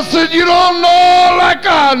 I said, you don't know like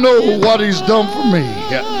I know what he's done for me.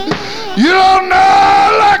 You don't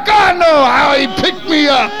know like I know how he picked me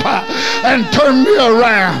up and turned me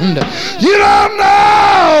around. You don't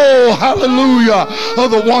know, hallelujah, of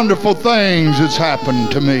the wonderful things that's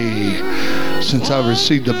happened to me since I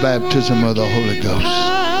received the baptism of the Holy Ghost.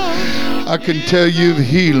 I can tell you of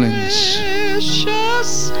healings.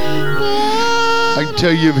 I can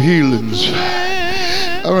tell you of healings.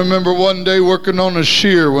 I remember one day working on a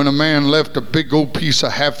shear when a man left a big old piece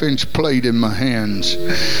of half-inch plate in my hands.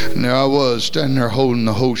 And there I was, standing there holding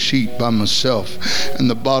the whole sheet by myself. And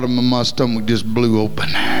the bottom of my stomach just blew open.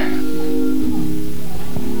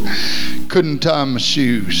 Couldn't tie my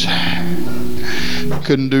shoes.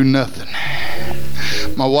 Couldn't do nothing.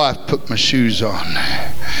 My wife put my shoes on.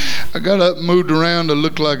 I got up and moved around to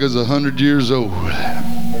look like I was 100 years old.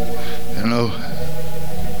 You know.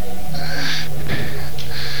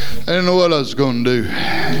 I didn't know what I was going to do.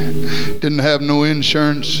 Didn't have no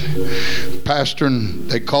insurance. Pastor, and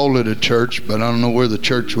they called it a church, but I don't know where the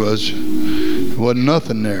church was. There wasn't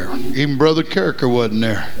nothing there. Even Brother Carricker wasn't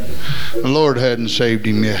there. The Lord hadn't saved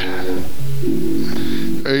him yet.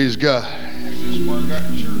 Praise God.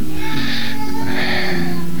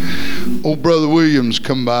 Old Brother Williams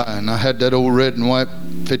come by, and I had that old red and white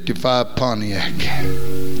 55 Pontiac.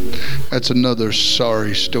 That's another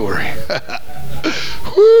sorry story.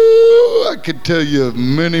 Woo, I could tell you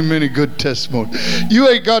many, many good testimonies. You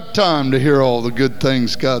ain't got time to hear all the good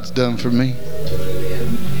things God's done for me.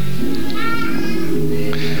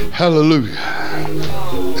 Hallelujah.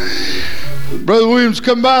 Brother Williams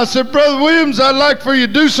come by. I said, Brother Williams, I'd like for you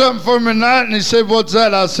to do something for me tonight. And he said, what's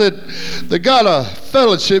that? I said, they got a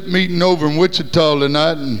fellowship meeting over in Wichita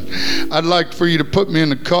tonight, and I'd like for you to put me in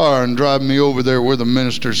the car and drive me over there where the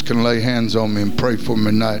ministers can lay hands on me and pray for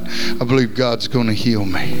me tonight. I believe God's going to heal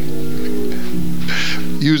me.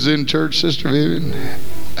 You was in church, Sister Vivian?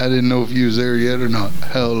 I didn't know if you was there yet or not.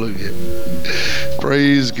 Hallelujah.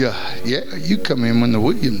 Praise God. Yeah, you come in when the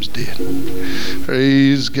Williams did.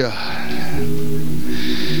 Praise God.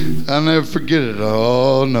 I'll never forget it.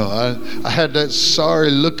 Oh, no. I had that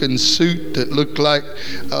sorry-looking suit that looked like,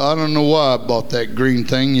 I don't know why I bought that green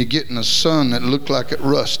thing. You get in the sun that looked like it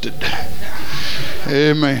rusted.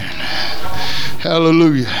 Amen.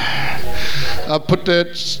 Hallelujah. I put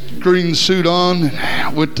that green suit on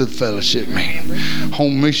and went to the fellowship meeting.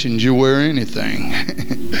 Home missions, you wear anything.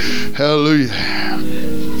 Hallelujah.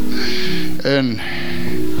 And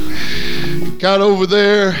got over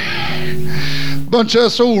there. Bunch of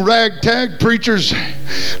us old ragtag preachers,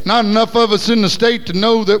 not enough of us in the state to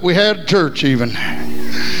know that we had a church even,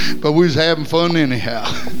 but we was having fun anyhow.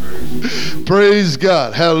 Praise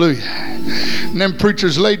God. Hallelujah. And them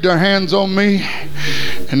preachers laid their hands on me,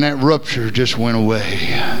 and that rupture just went away,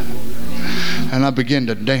 and I began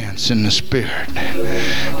to dance in the Spirit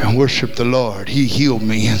and worship the Lord. He healed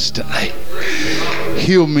me instantly.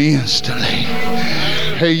 Healed me instantly.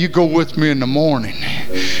 Hey, you go with me in the morning.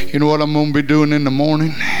 You know what I'm going to be doing in the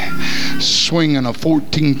morning? Swinging a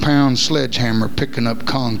 14-pound sledgehammer, picking up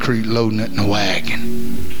concrete, loading it in a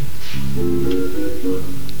wagon.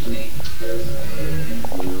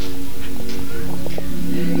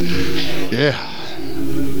 Yeah.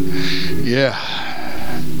 Yeah.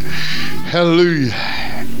 Hallelujah.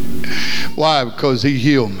 Why? Because he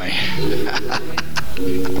healed me.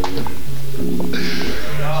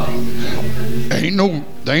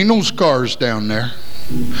 There ain't no scars down there.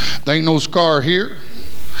 There ain't no scar here.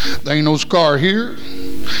 There ain't no scar here.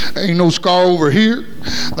 There ain't no scar over here.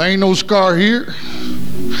 There ain't no scar here.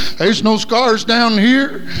 There's no scars down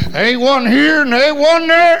here. There ain't one here and there ain't one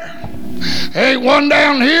there. There ain't one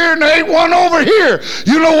down here and there ain't one over here.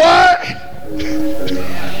 You know why?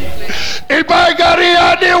 Anybody got any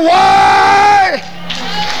idea why?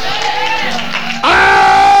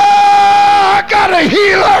 I got a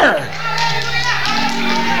healer.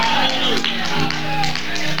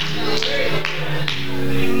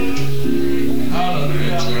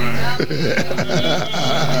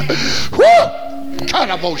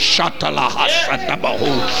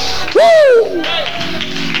 Woo!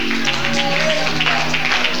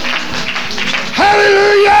 Hallelujah!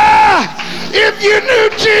 If you knew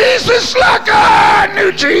Jesus like I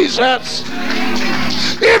knew Jesus,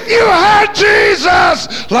 if you had Jesus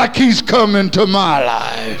like he's come into my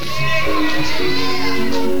life,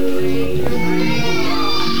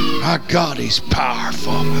 my God, he's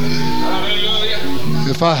powerful.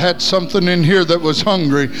 If I had something in here that was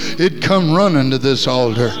hungry, it'd come running to this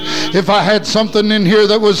altar. If I had something in here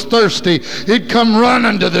that was thirsty, it'd come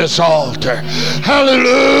running to this altar.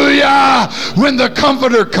 Hallelujah! When the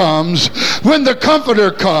Comforter comes, when the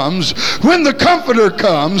Comforter comes, when the Comforter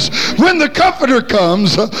comes, when the Comforter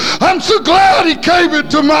comes, I'm so glad he came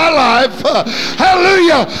into my life.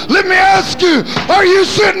 Hallelujah! Let me ask you, are you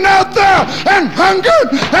sitting out there and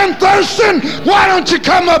hungering and thirsting? Why don't you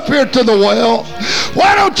come up here to the well?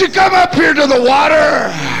 Why don't you come up here to the water?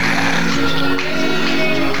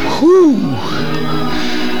 Whew.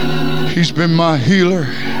 He's been my healer.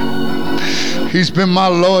 He's been my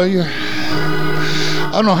lawyer.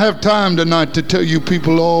 I don't have time tonight to tell you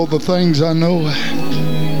people all the things I know.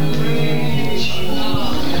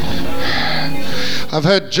 I've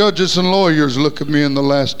had judges and lawyers look at me in the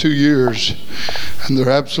last 2 years, and they're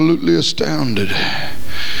absolutely astounded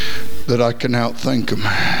that I can outthink them,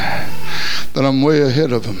 that I'm way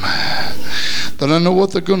ahead of them, that I know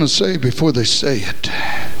what they're going to say before they say it.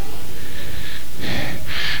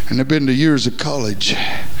 And they've been to years of college,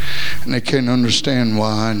 and they can't understand why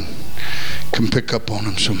I can pick up on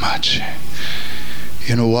them so much.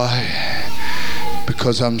 You know why?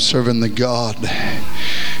 Because I'm serving the God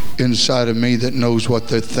inside of me that knows what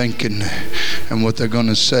they're thinking and what they're going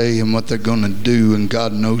to say and what they're going to do, and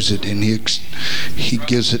God knows it, and he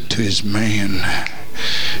gives it to his man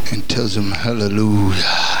and tells him,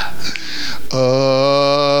 hallelujah.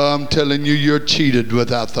 I'm telling you, you're cheated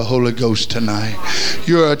without the Holy Ghost tonight.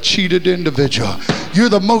 You're a cheated individual. You're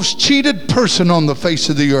the most cheated person on the face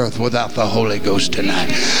of the earth without the Holy Ghost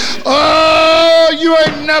tonight. Oh, you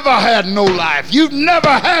ain't never had no life. You've never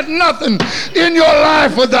had nothing in your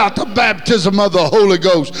life without the baptism of the Holy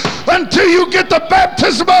Ghost. Until you get the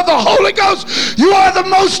baptism of the Holy Ghost, you are the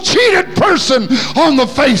most cheated person on the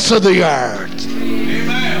face of the earth.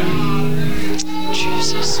 Amen.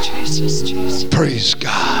 Jesus, Jesus, Jesus. Praise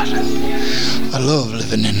God. I love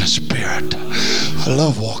living in the Spirit. I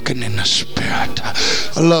love walking in the Spirit.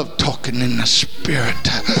 I love talking in the Spirit.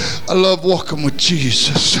 I love walking with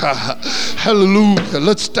Jesus. Hallelujah.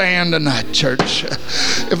 Let's stand tonight, church.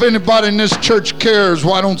 If anybody in this church cares,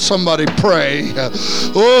 why don't somebody pray?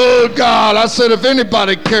 Oh, God, I said if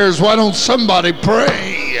anybody cares, why don't somebody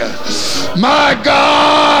pray? My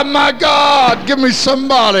God, give me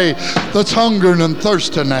somebody that's hungering and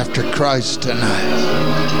thirsting after Christ tonight.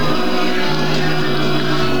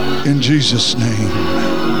 In Jesus' name.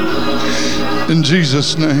 In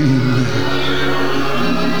Jesus' name.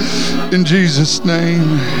 In Jesus'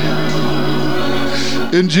 name.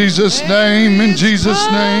 In Jesus' name. In Jesus' name. In Jesus'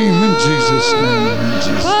 name. In Jesus' name.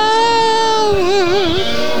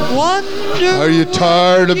 Are you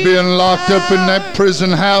tired of being locked up in that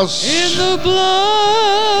prison house?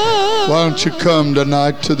 Why don't you come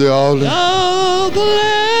tonight to the altar?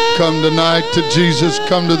 Come tonight to Jesus.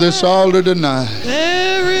 Come to this altar tonight.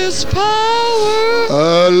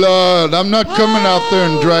 Oh, Lord, I'm not coming out there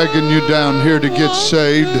and dragging you down here to get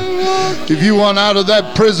saved. If you want out of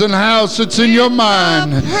that prison house, it's in your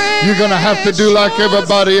mind. You're going to have to do like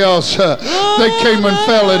everybody else. They came and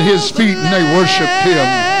fell at his feet and they worshiped him.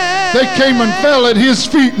 They came and fell at his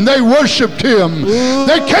feet and they worshiped him.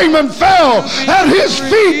 They came and fell at his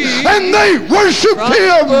feet and they worshiped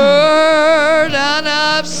him. Burden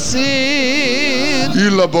of sin.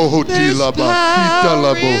 There's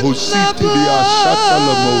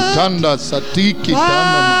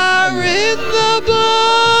power in the blood.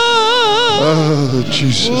 Oh,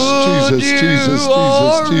 Jesus,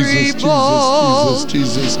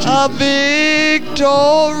 Jesus. A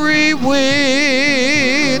victory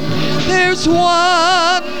win. There's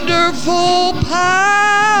wonderful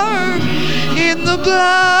power in the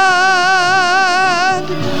blood.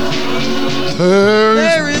 There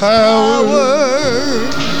is power,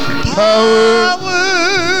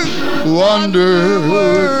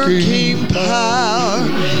 wonder-working power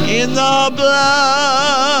in the blood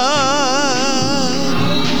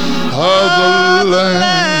of the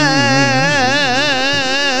Lamb.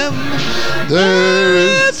 There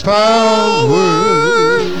is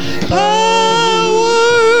power,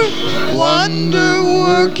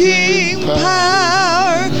 wonder-working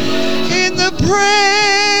power in the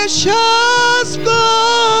precious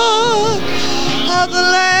blood of the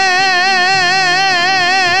Lamb.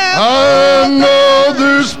 I know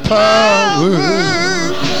there's power,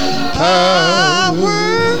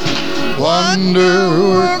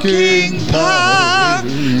 wonder-working power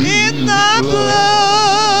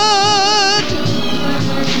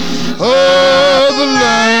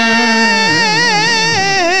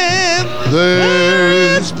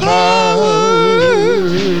There's power,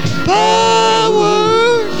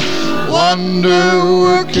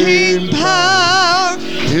 wonder-working power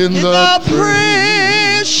in the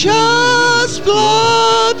precious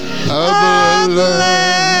blood of the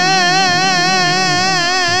Lamb.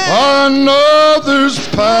 I know there's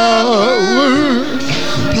power,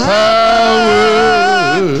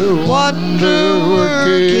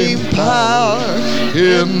 wonder-working power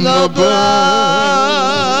in the blood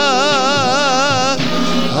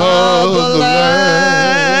of the Lamb.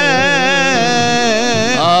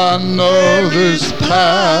 I know there's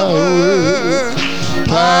power,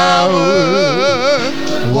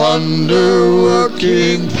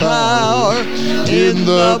 wonder-working power in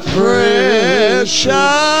the precious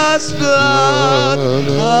blood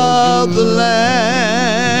of the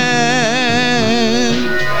Lamb.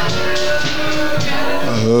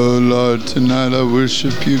 Oh Lord, tonight I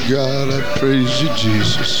worship you, God. I praise you,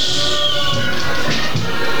 Jesus.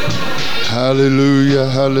 Hallelujah,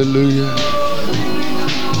 hallelujah.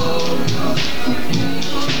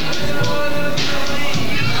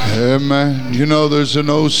 Amen. You know, there's an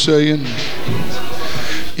old saying,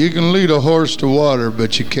 you can lead a horse to water,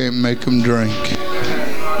 but you can't make him drink.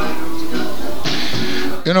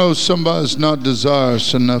 You know, somebody's not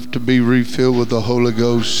desirous enough to be refilled with the Holy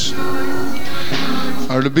Ghost,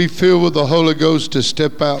 or to be filled with the Holy Ghost to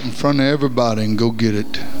step out in front of everybody and go get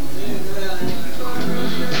it.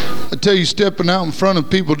 I tell you, stepping out in front of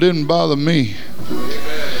people didn't bother me.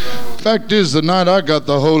 Fact is, the night I got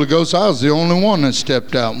the Holy Ghost, I was the only one that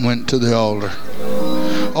stepped out and went to the altar.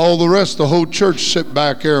 All the rest of the whole church sit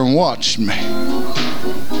back there and watched me.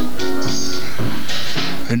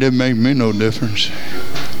 It didn't make me no difference.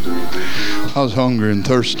 I was hungry and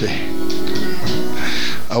thirsty.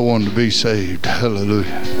 I wanted to be saved.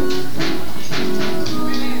 Hallelujah.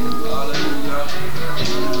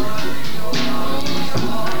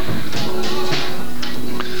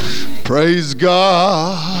 Praise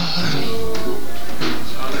God.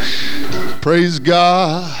 Praise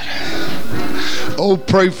God. Oh,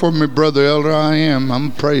 pray for me, Brother Elder.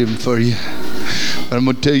 I'm praying for you. But I'm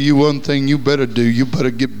going to tell you one thing you better do. You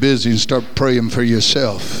better get busy and start praying for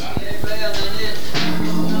yourself.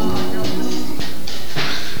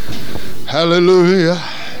 Hallelujah.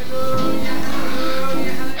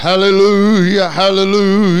 Hallelujah.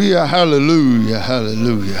 Hallelujah. Hallelujah.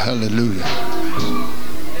 Hallelujah. Hallelujah.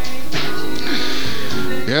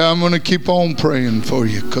 Yeah, I'm going to keep on praying for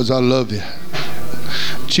you because I love you.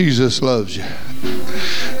 Jesus loves you.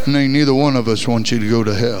 And ain't neither one of us wants you to go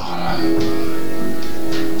to hell.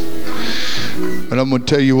 But I'm going to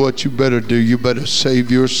tell you what you better do. You better save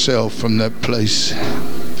yourself from that place.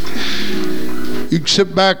 You can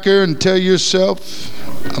sit back there and tell yourself,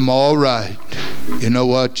 I'm all right. You know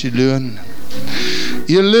what you're doing?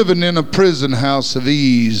 You're living in a prison house of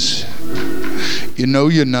ease. You know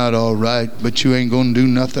you're not all right, but you ain't going to do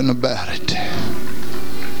nothing about it.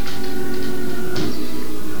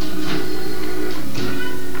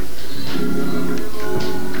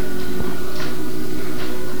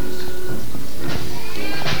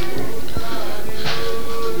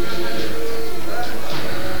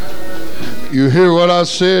 You hear what I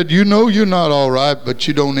said? You know you're not all right, but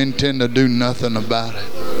you don't intend to do nothing about it.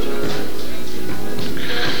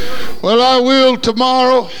 Well, I will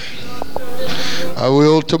tomorrow. I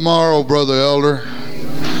will tomorrow, Brother Elder.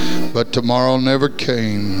 But tomorrow never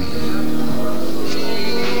came.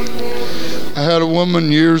 I had a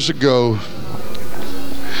woman years ago,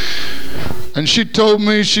 and she told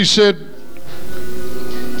me, she said,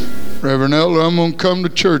 Reverend Elder, I'm going to come to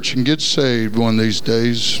church and get saved one of these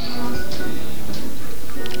days.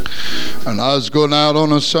 And I was going out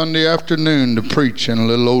on a Sunday afternoon to preach in a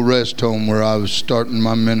little old rest home where I was starting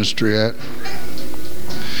my ministry at.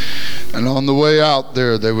 And on the way out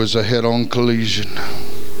there was a head-on collision.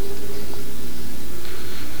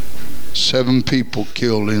 7 people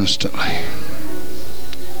killed instantly.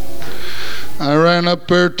 I ran up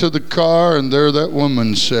there to the car, and there that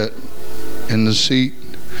woman sat in the seat,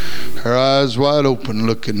 her eyes wide open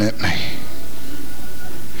looking at me.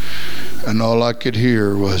 And all I could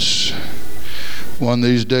hear was, one of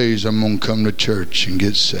these days I'm going to come to church and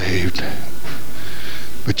get saved.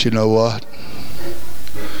 But you know what?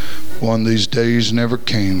 One of these days never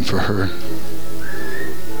came for her.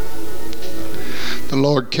 The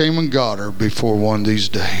Lord came and got her before one of these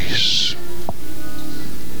days.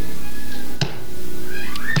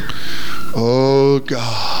 Oh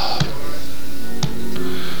God.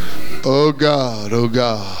 Oh God, oh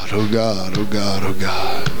God, oh God, oh God, oh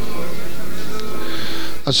God.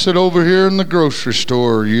 I sat over here in the grocery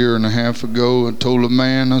store a year and a half ago and told a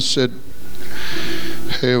man, I said,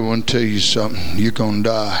 Hey, I want to tell you something. You're going to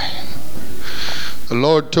die. The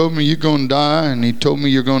Lord told me you're going to die, and He told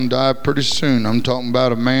me you're going to die pretty soon. I'm talking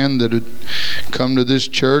about a man that had come to this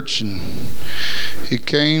church, and he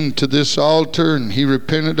came to this altar, and he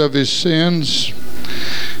repented of his sins,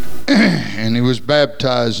 and he was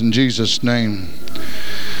baptized in Jesus' name.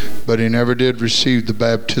 But he never did receive the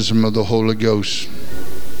baptism of the Holy Ghost.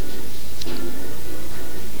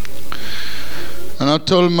 And I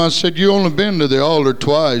told him, I said, you only been to the altar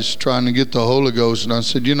twice trying to get the Holy Ghost. And I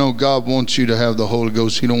said, you know, God wants you to have the Holy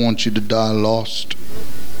Ghost. He don't want you to die lost.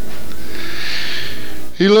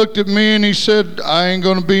 He looked at me and he said, I ain't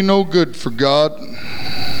going to be no good for God.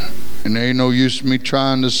 And there ain't no use me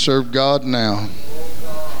trying to serve God now.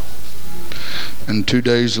 And 2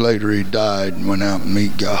 days later he died and went out and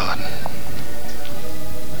meet God.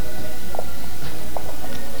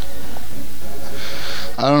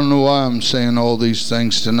 I don't know why I'm saying all these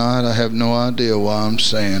things tonight. I have no idea why I'm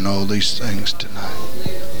saying all these things tonight.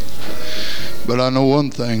 But I know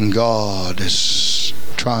one thing, God is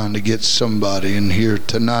trying to get somebody in here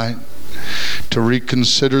tonight to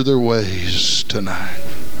reconsider their ways tonight.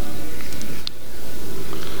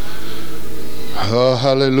 Oh,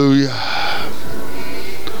 hallelujah.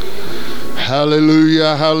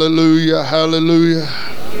 Hallelujah, hallelujah, hallelujah.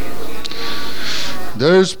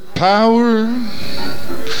 There's power,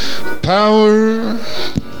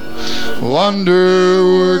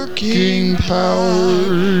 wonder-working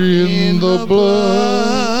power in the blood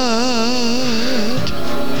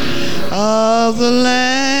of the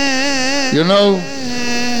Lamb. You know,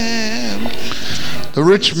 the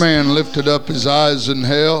rich man lifted up his eyes in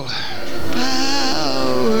hell.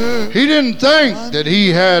 He didn't think that he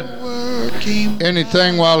had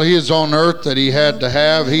anything while he was on earth that he had to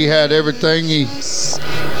have. He had everything.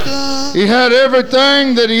 He had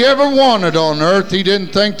everything that he ever wanted on earth. He didn't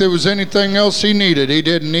think there was anything else he needed. He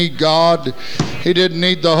didn't need God. He didn't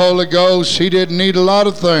need the Holy Ghost. He didn't need a lot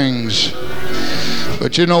of things.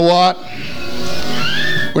 But you know what?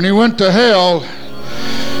 When he went to hell,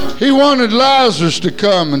 he wanted Lazarus to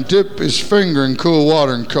come and dip his finger in cool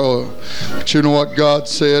water and cold. But you know what God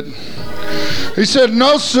said? He said,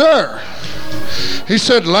 no, sir. He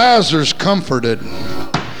said, Lazarus comforted,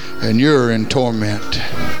 and you're in torment.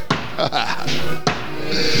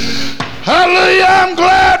 Hallelujah, I'm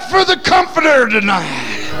glad for the Comforter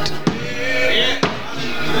tonight.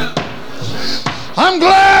 I'm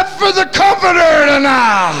glad for the Comforter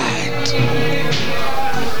tonight.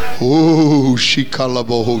 Oh,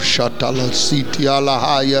 Shikalaboho Shatala Siti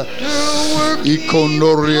Alahaya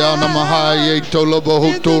Ikondoriana Mahaya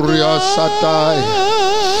Tolaboho Toria Satai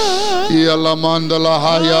Ialamanda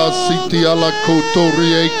Lahaya Siti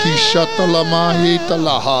Alakotoria Kishatala Mahita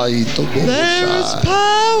Lahai Tobo. There's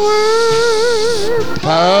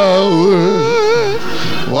power,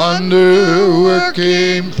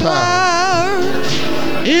 wonder-working power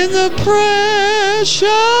in the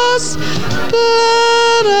precious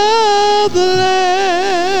blood of the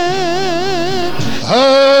Lamb. I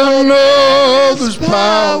know there's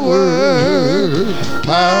power